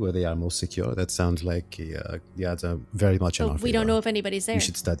specifically where they are most secure. That sounds like the odds are very much in our favor. We don't know if anybody's there. You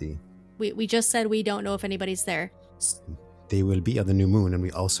should study. We just said we don't know if anybody's there. They will be on the new moon, and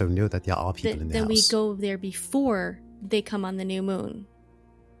we also know that there are people in the house. Then we go there before they come on the new moon.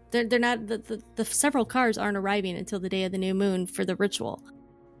 They're not the several cars aren't arriving until the day of the new moon for the ritual.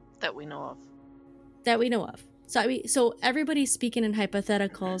 That we know of. So everybody's speaking in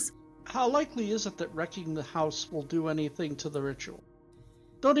hypotheticals. How likely is it that wrecking the house will do anything to the ritual?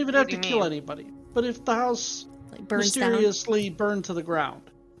 Don't even have to kill anybody. But if the house burns mysteriously burned to the ground.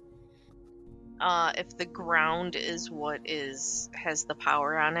 If the ground is what has the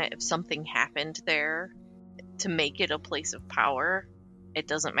power on it, if something happened there to make it a place of power, it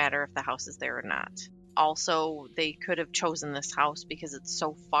doesn't matter if the house is there or not. Also, they could have chosen this house because it's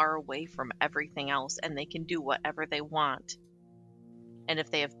so far away from everything else and they can do whatever they want. And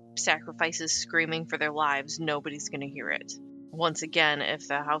if they have sacrifices screaming for their lives, nobody's going to hear it. Once again, if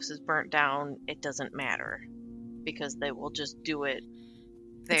the house is burnt down, it doesn't matter because they will just do it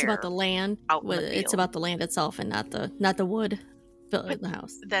there. It's about the land. It's about the land itself and not the wood built in the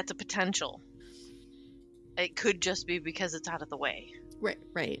house. That's a potential. It could just be because it's out of the way.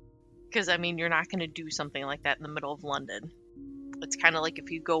 Right. Because, I mean, you're not going to do something like that in the middle of London. It's kind of like if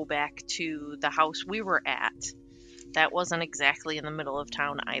you go back to the house we were at, that wasn't exactly in the middle of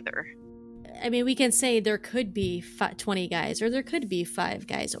town either. I mean, we can say there could be 20 guys, or there could be 5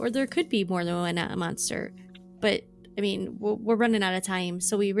 guys, or there could be more than one monster. But, I mean, we're running out of time,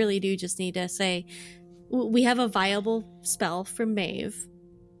 so we really do just need to say, we have a viable spell from Maeve.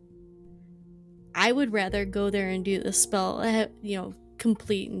 I would rather go there and do the spell,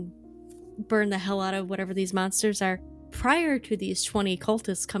 complete and burn the hell out of whatever these monsters are prior to these 20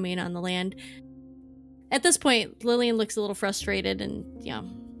 cultists coming on the land. At this point, Lillian looks a little frustrated and,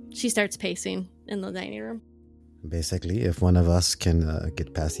 she starts pacing in the dining room. Basically, if one of us can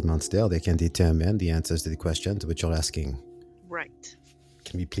get past the monster, they can determine the answers to the questions which you're asking. Right.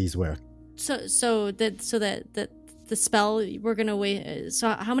 Can we please work? So that the spell, we're going to wait. So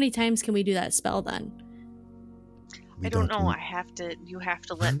how many times can we do that spell then? I don't know. You have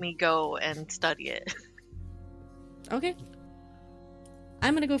to let me go and study it. Okay.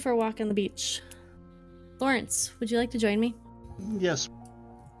 I'm going to go for a walk on the beach. Lawrence, would you like to join me? Yes.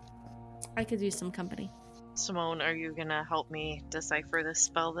 I could use some company. Simone, are you going to help me decipher this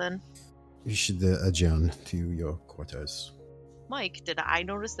spell then? You should adjourn to your quarters. Mike, did I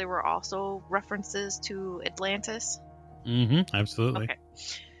notice there were also references to Atlantis? Mm-hmm. Absolutely. Okay.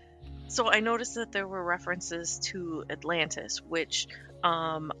 So I noticed that there were references to Atlantis, which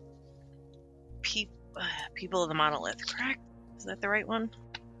people of the monolith, correct? Is that the right one?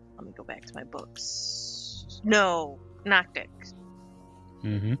 Let me go back to my books. No, Noctic.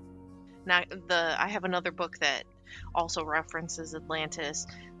 Mm-hmm. I have another book that also references Atlantis,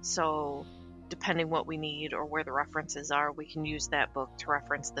 so depending what we need or where the references are, we can use that book to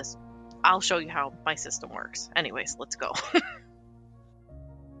reference this. I'll show you how my system works. Anyways, let's go.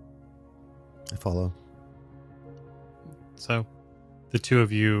 I follow. So the two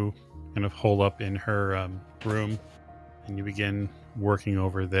of you kind of hole up in her room, and you begin working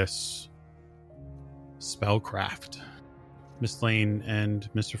over this spellcraft. Miss Lane and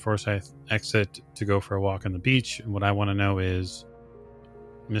Mr. Forsyth exit to go for a walk on the beach, and what I want to know is,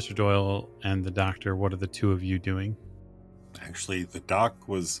 Mr. Doyle and the doctor, what are the two of you doing? Actually, the doc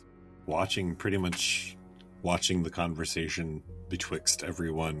was pretty much watching the conversation betwixt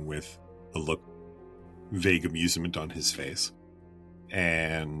everyone with a look, vague amusement on his face.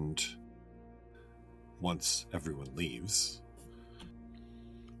 And once everyone leaves...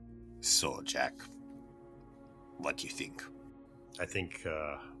 So, Jack, what do you think? I think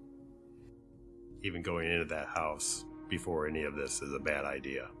even going into that house before any of this is a bad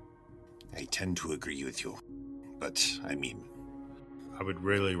idea. I tend to agree with you, but I mean... I would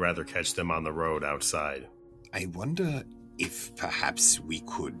really rather catch them on the road outside. I wonder if perhaps we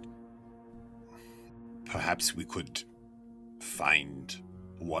could find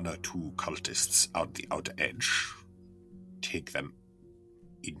one or two cultists out the outer edge, take them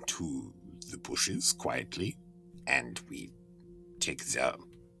into the bushes quietly, and we take their,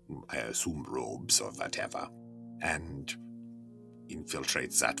 I assume, robes or whatever, and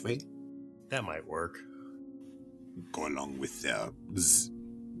infiltrate that way. That might work. Go along with their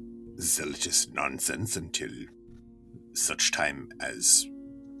zealotous nonsense until such time as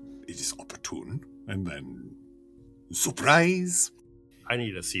it is opportune, and then surprise! I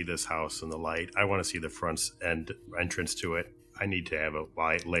need to see this house in the light. I want to see the front end entrance to it. I need to have a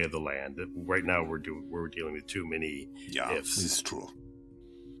lay of the land. Right now, we're dealing with too many ifs. It's true.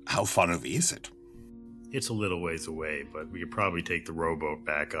 How far away is it? It's a little ways away, but we could probably take the rowboat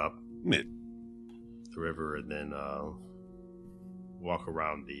back up the river and then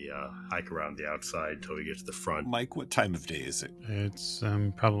hike around the outside till we get to the front. Mike, what time of day is it? It's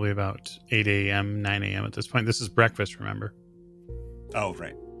probably about 8 a.m., 9 a.m. at this point. This is breakfast, remember? Oh,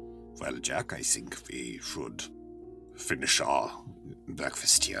 right. Well, Jack, I think we should finish our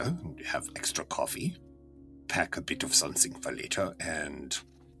breakfast here and have extra coffee, pack a bit of something for later, and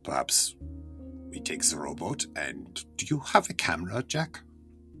perhaps we take the rowboat. And do you have a camera, Jack?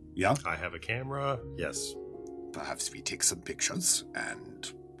 Yeah? I have a camera, yes. Perhaps we take some pictures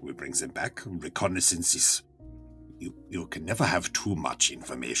and we bring them back. Reconnaissance is... You can never have too much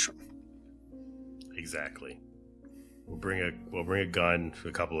information. Exactly. We'll bring a gun,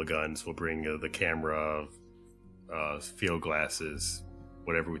 a couple of guns. We'll bring the camera, field glasses,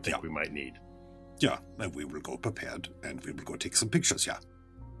 whatever we think we might need. Yeah, and we will go prepared, and we will go take some pictures, yeah.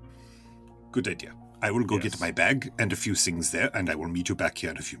 Good idea. I will go get my bag and a few things there, and I will meet you back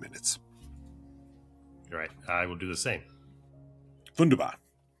here in a few minutes. All right, I will do the same. Wunderbar.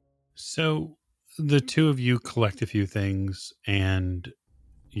 So the two of you collect a few things, and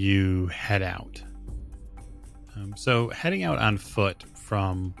you head out. So heading out on foot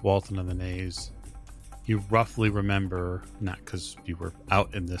from Walton of the Naze, you roughly remember, not because you were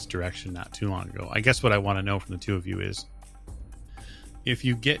out in this direction not too long ago. I guess what I want to know from the two of you is, if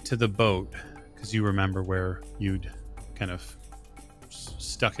you get to the boat, because you remember where you'd kind of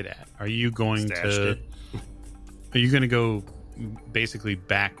stuck it at, are you going to go basically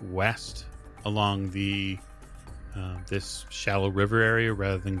back west along the this shallow river area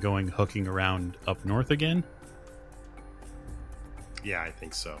rather than hooking around up north again? Yeah, I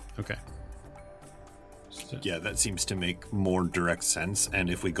think so. Okay. Yeah, that seems to make more direct sense. And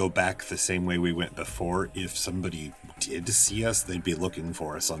if we go back the same way we went before, if somebody did see us, they'd be looking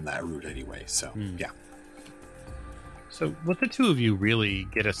for us on that route anyway. So, yeah. So what the two of you really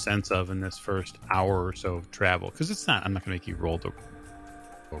get a sense of in this first hour or so of travel, because I'm not going to make you roll the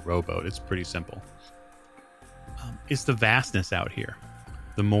rowboat. It's pretty simple. It's the vastness out here.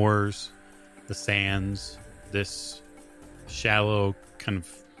 The moors, the sands, this shallow kind of,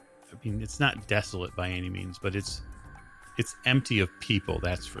 I mean, it's not desolate by any means, but it's empty of people,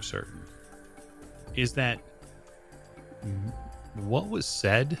 that's for certain. Is that what was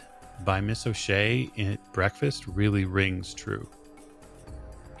said by Miss O'Shea at breakfast really rings true?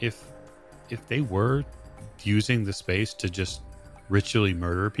 If if they were using the space to just ritually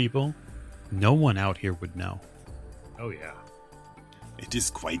murder people, no one out here would know. Oh, yeah. It is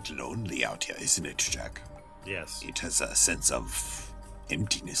quite lonely out here, isn't it, Jack? Yes. It has a sense of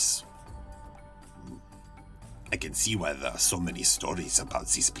emptiness. I can see why there are so many stories about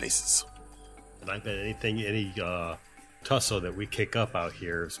these places. And I bet any tussle that we kick up out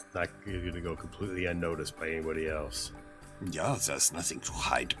here is not going to go completely unnoticed by anybody else. Yeah, there's nothing to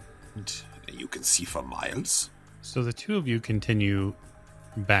hide. And you can see for miles. So the two of you continue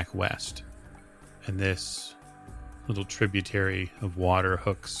back west, and this little tributary of water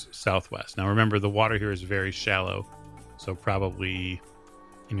hooks southwest. Now remember, the water here is very shallow, so probably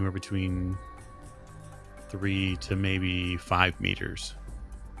anywhere between 3 to maybe 5 meters.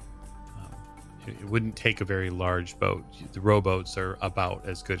 It wouldn't take a very large boat. The rowboats are about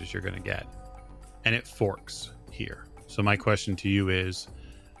as good as you're going to get. And it forks here. So my question to you is,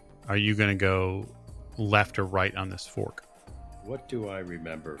 are you going to go left or right on this fork? What do I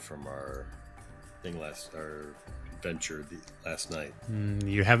remember from our adventure last night?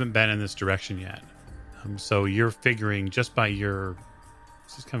 You haven't been in this direction yet. So you're figuring, just by your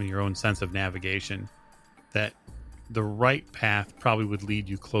own sense of navigation, that the right path probably would lead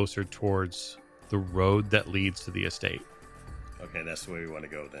you closer towards the road that leads to the estate. Okay, that's the way we want to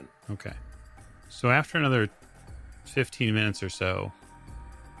go then. Okay. So after another 15 minutes or so,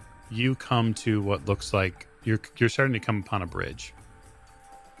 you come to what looks like you're starting to come upon a bridge.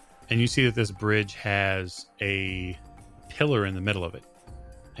 And you see that this bridge has a pillar in the middle of it.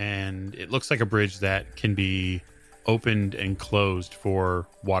 And it looks like a bridge that can be opened and closed for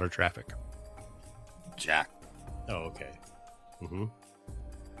water traffic. Jack. Oh, okay. Mm-hmm.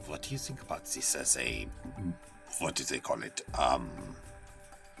 What do you think about this as what do they call it? A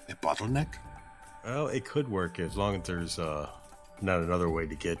bottleneck? Well, it could work as long as there's not another way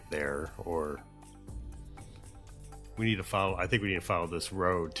to get there, or I think we need to follow this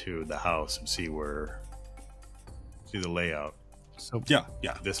road to the house and see the layout. So yeah.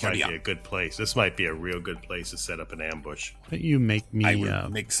 This might be a good place. This might be a real good place to set up an ambush. Why don't you make me... I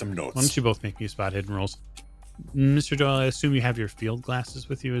will make some notes. Why don't you both make me spot hidden rolls? Mr. Doyle, I assume you have your field glasses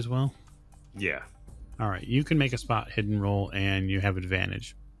with you as well? Yeah. All right, you can make a spot hidden roll, and you have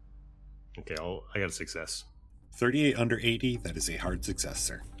advantage. Okay, I got a success. 38 under 80, that is a hard success,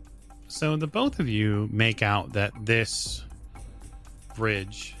 sir. So the both of you make out that this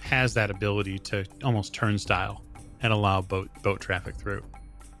bridge has that ability to almost turnstile and allow boat traffic through.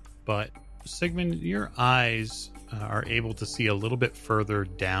 But Sigmund, your eyes are able to see a little bit further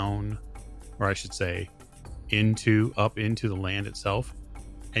down, or I should say up into the land itself,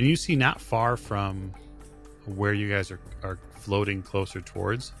 and you see not far from where you guys are floating closer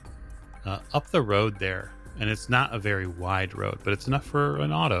towards, up the road there, and it's not a very wide road, but it's enough for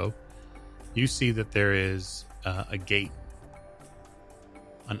an auto. You see that there is a gate,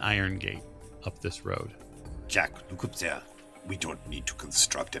 an iron gate up this road. Jack, look up there. We don't need to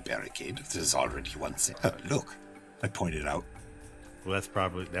construct a barricade. There's already one there. Look, I pointed out. Well,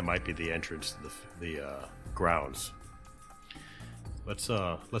 that might be the entrance to the grounds. Let's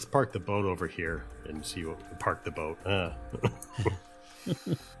park the boat over here and see what park the boat.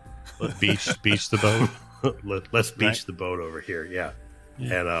 Let's beach the boat. Let's beach the boat over here. Yeah.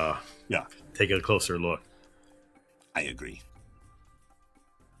 And take a closer look. I agree.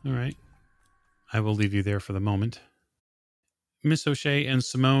 All right. I will leave you there for the moment. Miss O'Shea and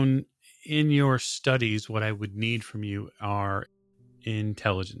Simone, in your studies, what I would need from you are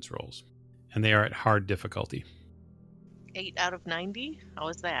intelligence rolls, and they are at hard difficulty. 8 out of 90? How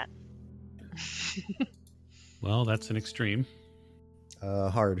is that? Well, that's an extreme.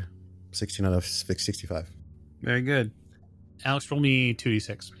 Hard. 16 out of 65. Very good. Alex, roll me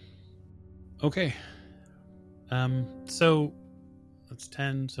 2d6. Okay. So that's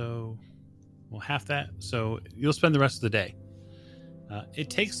 10, so we'll half that. So you'll spend the rest of the day. It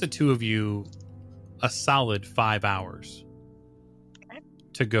takes the two of you a solid 5 hours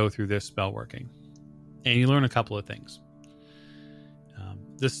to go through this spell working. And you learn a couple of things.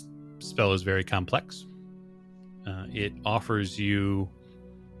 This spell is very complex. It offers you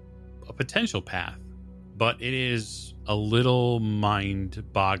a potential path, but it is a little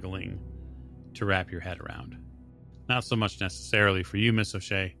mind-boggling to wrap your head around. Not so much necessarily for you, Miss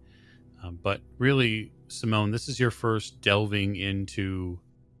O'Shea, but really, Simone, this is your first delving into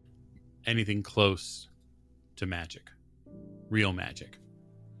anything close to magic, real magic.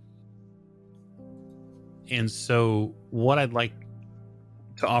 And so what I'd like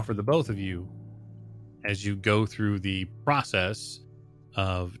to offer the both of you as you go through the process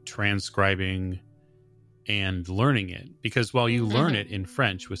of transcribing and learning it, because while you learn it in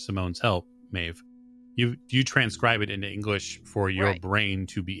French with Simone's help, Maeve. You transcribe it into English for your Right. brain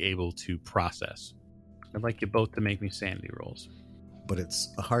to be able to process. I'd like you both to make me sanity rolls. But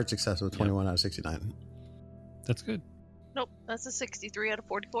it's a hard success with 21 out of 69. That's good. Nope, that's a 63 out of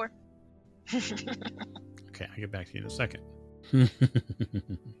 44. Okay, I'll get back to you in a second.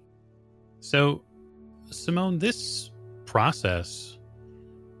 So, Simone, this process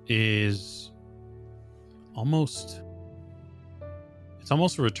is almost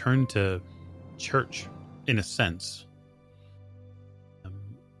a return to church in a sense.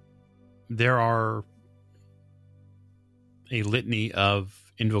 There are a litany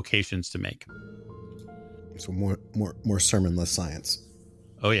of invocations to make. So more sermon, less science.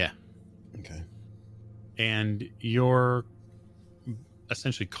 Oh yeah. Okay. And you're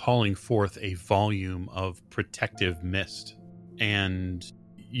essentially calling forth a volume of protective mist. And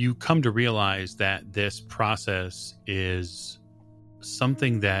you come to realize that this process is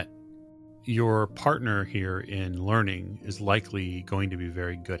something that your partner here in learning is likely going to be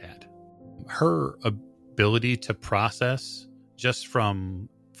very good at. Her ability to process just from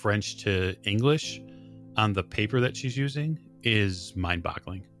French to English on the paper that she's using is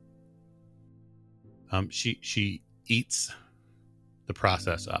mind-boggling. She eats the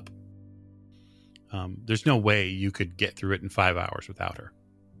process up. There's no way you could get through it in 5 hours without her.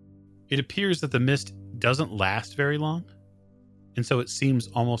 It appears that the mist doesn't last very long, and so it seems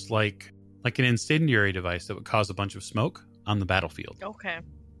almost like an incendiary device that would cause a bunch of smoke on the battlefield. Okay.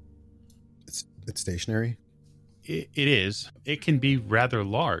 It's stationary? It is. It can be rather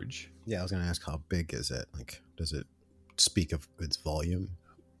large. Yeah, I was going to ask, how big is it? Like, does it speak of its volume?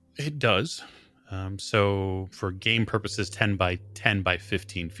 It does. So for game purposes, 10 by 10 by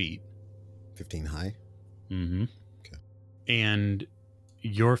 15 feet. 15 high? Mm-hmm. Okay. And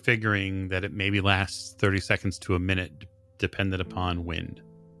you're figuring that it maybe lasts 30 seconds to a minute, dependent upon wind.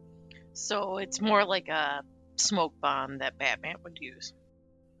 So it's more like a smoke bomb that Batman would use.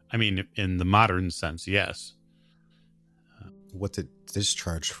 I mean, in the modern sense, yes. What's it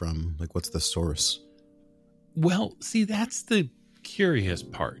discharged from? Like, what's the source? Well, see, that's the curious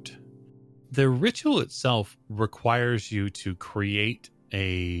part. The ritual itself requires you to create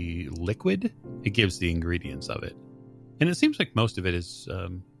a liquid. It gives the ingredients of it. And it seems like most of it is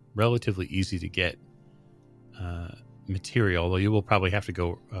relatively easy to get material, although you will probably have to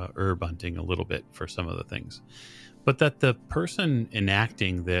go herb hunting a little bit for some of the things. But that the person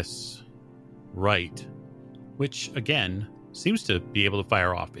enacting this rite, which, again, seems to be able to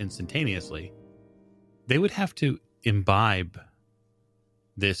fire off instantaneously, they would have to imbibe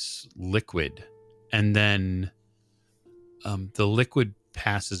this liquid, and then the liquid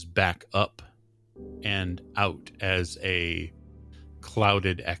passes back up and out as a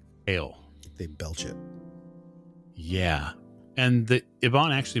clouded exhale. They belch it. Yeah. And the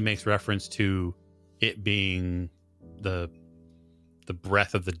Iban actually makes reference to it being the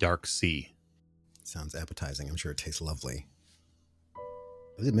breath of the dark sea. Sounds appetizing. I'm sure it tastes lovely.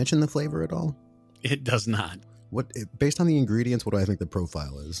 Does it mention the flavor at all? It does not. Based on the ingredients, what do I think the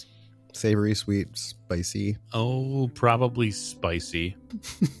profile is? Savory, sweet, spicy? Oh, probably spicy.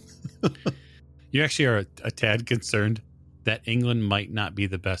 You actually are a tad concerned that England might not be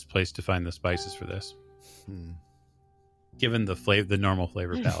the best place to find the spices for this. Given the normal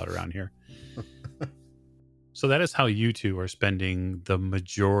flavor palette around here. So that is how you two are spending the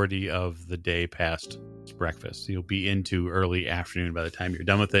majority of the day past breakfast. You'll be into early afternoon by the time you're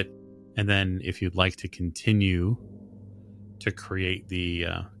done with it. And then if you'd like to continue to create the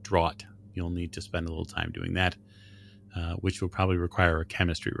draught, you'll need to spend a little time doing that, which will probably require a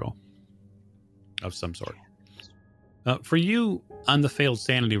chemistry roll of some sort. For you, on the failed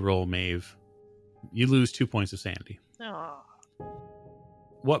sanity roll, Maeve, you lose 2 points of sanity. Oh.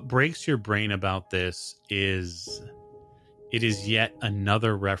 What breaks your brain about this is it is yet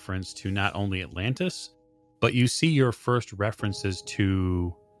another reference to not only Atlantis, but you see your first references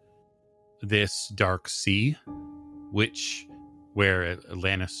to this dark sea, where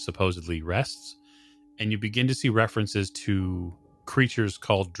Atlantis supposedly rests, and you begin to see references to creatures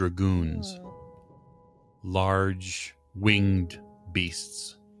called dragoons, large winged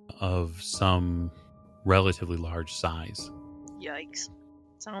beasts of some relatively large size. Yikes.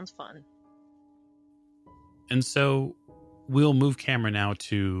 Sounds fun. And so we'll move camera now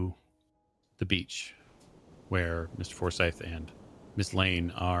to the beach, where Mr. Forsyth and Miss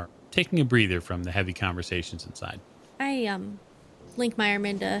Lane are taking a breather from the heavy conversations inside. I link my arm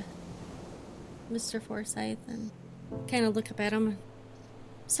into Mr. Forsyth and kind of look up at him.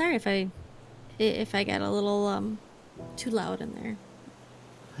 Sorry if I got a little too loud in there.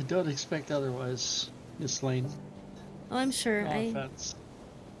 I don't expect otherwise, Miss Lane. Oh, I'm sure. No offense.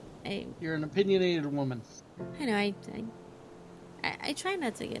 You're an opinionated woman. I know. I try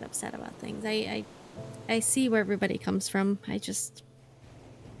not to get upset about things. I see where everybody comes from. I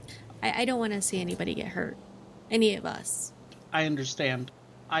don't want to see anybody get hurt. Any of us. I understand.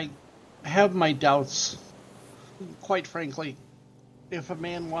 I have my doubts. Quite frankly, if a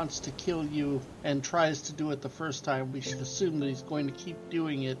man wants to kill you and tries to do it the first time, we should assume that he's going to keep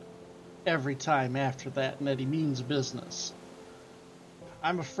doing it every time after that and that he means business.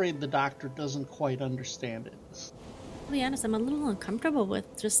 I'm afraid the doctor doesn't quite understand it. To be honest, I'm a little uncomfortable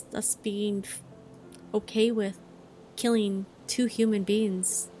with just us being okay with killing two human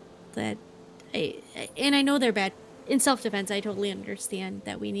beings and I know they're bad. In self-defense, I totally understand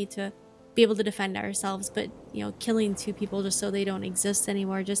that we need to be able to defend ourselves, but, killing two people just so they don't exist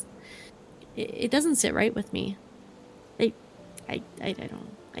anymore, it doesn't sit right with me. I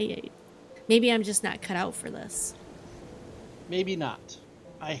don't. Maybe I'm just not cut out for this. Maybe not.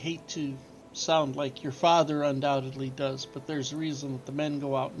 I hate to sound like your father undoubtedly does, but there's a reason that the men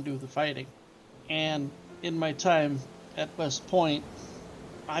go out and do the fighting. And in my time at West Point,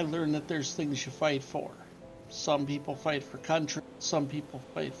 I learned that there's things you fight for. Some people fight for country, some people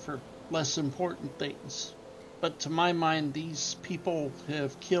fight for less important things. But to my mind, these people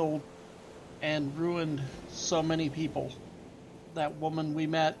have killed and ruined so many people. That woman we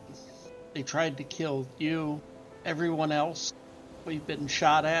met, they tried to kill you, everyone else. We've been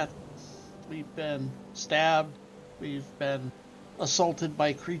shot at, we've been stabbed, we've been assaulted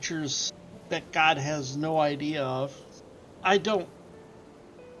by creatures that God has no idea of. I don't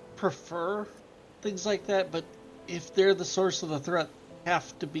prefer things like that, but if they're the source of the threat, they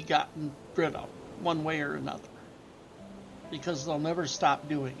have to be gotten rid of one way or another, because they'll never stop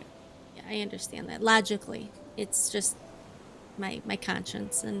doing it. Yeah, I understand that. Logically, it's just my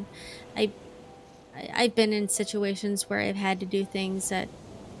conscience, and I've been in situations where I've had to do things that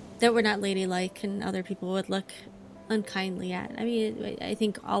were not ladylike and other people would look unkindly at. I mean, I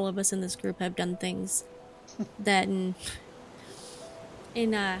think all of us in this group have done things that in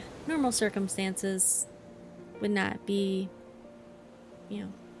normal circumstances would not be,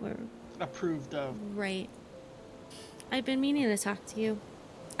 or approved of. Right. I've been meaning to talk to you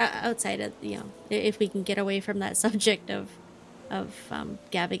outside of, if we can get away from that subject of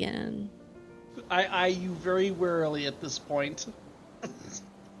Gavigan. I eye you very warily at this point.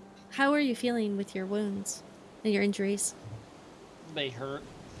 How are you feeling with your wounds and your injuries? They hurt.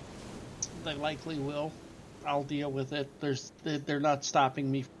 They likely will. I'll deal with it. They're not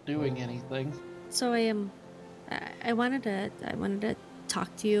stopping me from doing anything. So I wanted to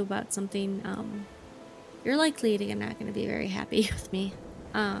talk to you about something. You're likely not going to be very happy with me.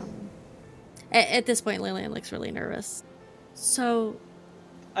 At this point, Lillian looks really nervous. So,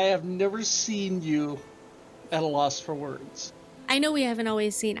 I have never seen you at a loss for words. I know we haven't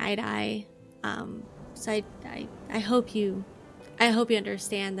always seen eye to eye. So I hope you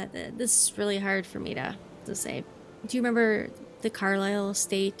understand that this is really hard for me to say. Do you remember the Carlisle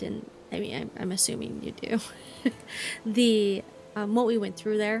estate? And I mean, I'm assuming you do. The what we went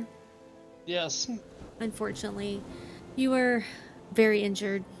through there. Yes. Unfortunately, you were very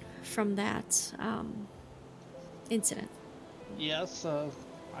injured from that incident. Yes, I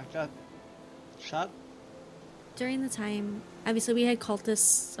got shot. During the time, obviously we had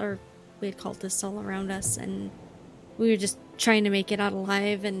cultists all around us, and we were just trying to make it out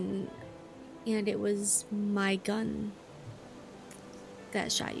alive, and it was my gun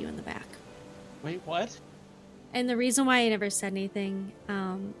that shot you in the back. Wait, what? And the reason why I never said anything,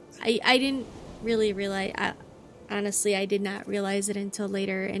 I didn't really realize, honestly, I did not realize it until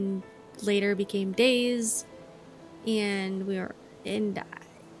later, and later became days, and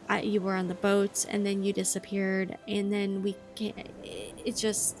you were on the boat, and then you disappeared, and then it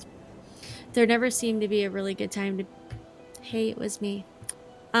just, there never seemed to be a really good time to, hey, it was me.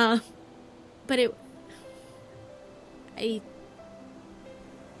 But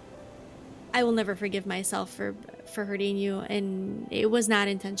I will never forgive myself for hurting you, and it was not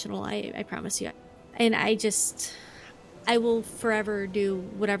intentional, I promise you. And I will forever do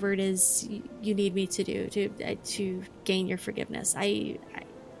whatever it is you need me to do to gain your forgiveness.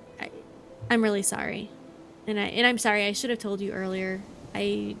 I'm really sorry, and I'm sorry. I should have told you earlier.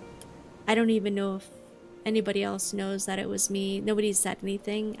 I don't even know if anybody else knows that it was me. Nobody said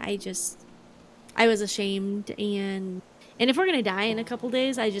anything. I was ashamed, and if we're gonna die in a couple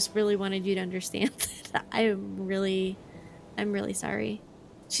days, I just really wanted you to understand that I'm really sorry.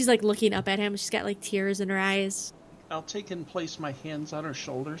 She's like looking up at him. She's got like tears in her eyes. I'll take and place my hands on her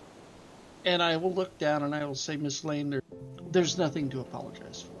shoulders, and I will look down and I will say, Miss Lane, there's nothing to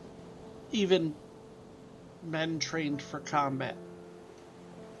apologize for. Even men trained for combat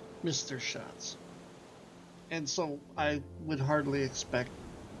missed their shots. And so I would hardly expect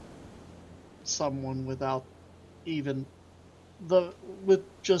someone without even with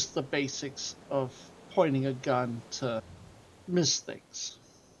just the basics of pointing a gun to miss things.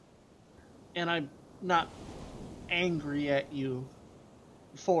 And I'm not angry at you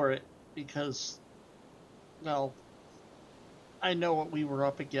for it because, well, I know what we were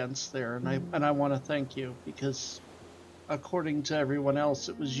up against there, and I want to thank you because, according to everyone else,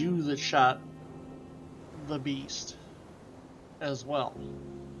 it was you that shot the beast as well.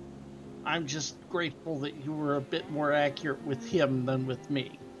 I'm just grateful that you were a bit more accurate with him than with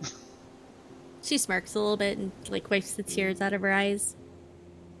me. She smirks a little bit and wipes the tears out of her eyes.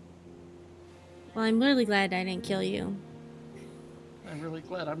 Well, I'm really glad I didn't kill you. I'm really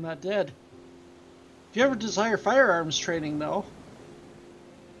glad I'm not dead. If you ever desire firearms training, though,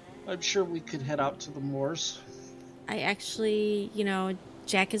 I'm sure we could head out to the moors. I actually,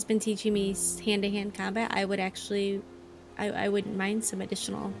 Jack has been teaching me hand-to-hand combat. I wouldn't mind some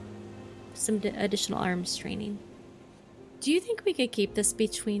additional arms training. Do you think we could keep this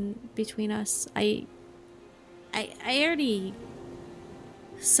between us? I already,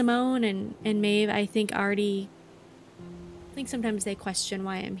 Simone and Maeve, I think sometimes they question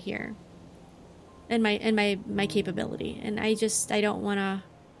why I'm here and my capability, and I don't want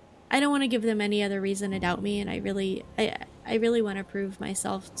to give them any other reason to doubt me, and I really want to prove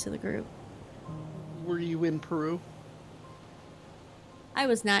myself to the group. Were you in Peru? I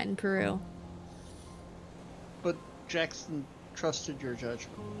was not in Peru. But Jackson trusted your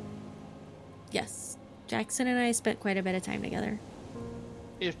judgment. Yes. Jackson and I spent quite a bit of time together.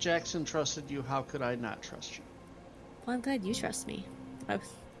 If Jackson trusted you, how could I not trust you? Well, I'm glad you trust me. Well,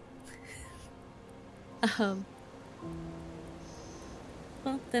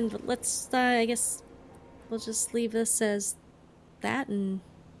 then let's, I guess, we'll just leave this as that, and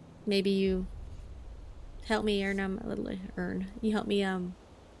maybe you help me you help me,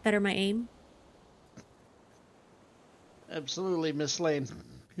 better my aim. Absolutely, Miss Lane.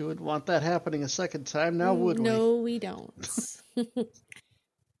 You would want that happening a second time, now would we? No, we don't.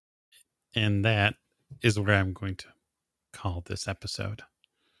 And that is where I'm going to call this episode.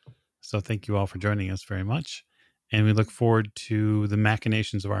 So thank you all for joining us very much. And we look forward to the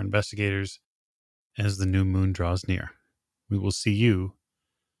machinations of our investigators as the new moon draws near. We will see you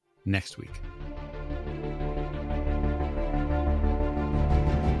next week.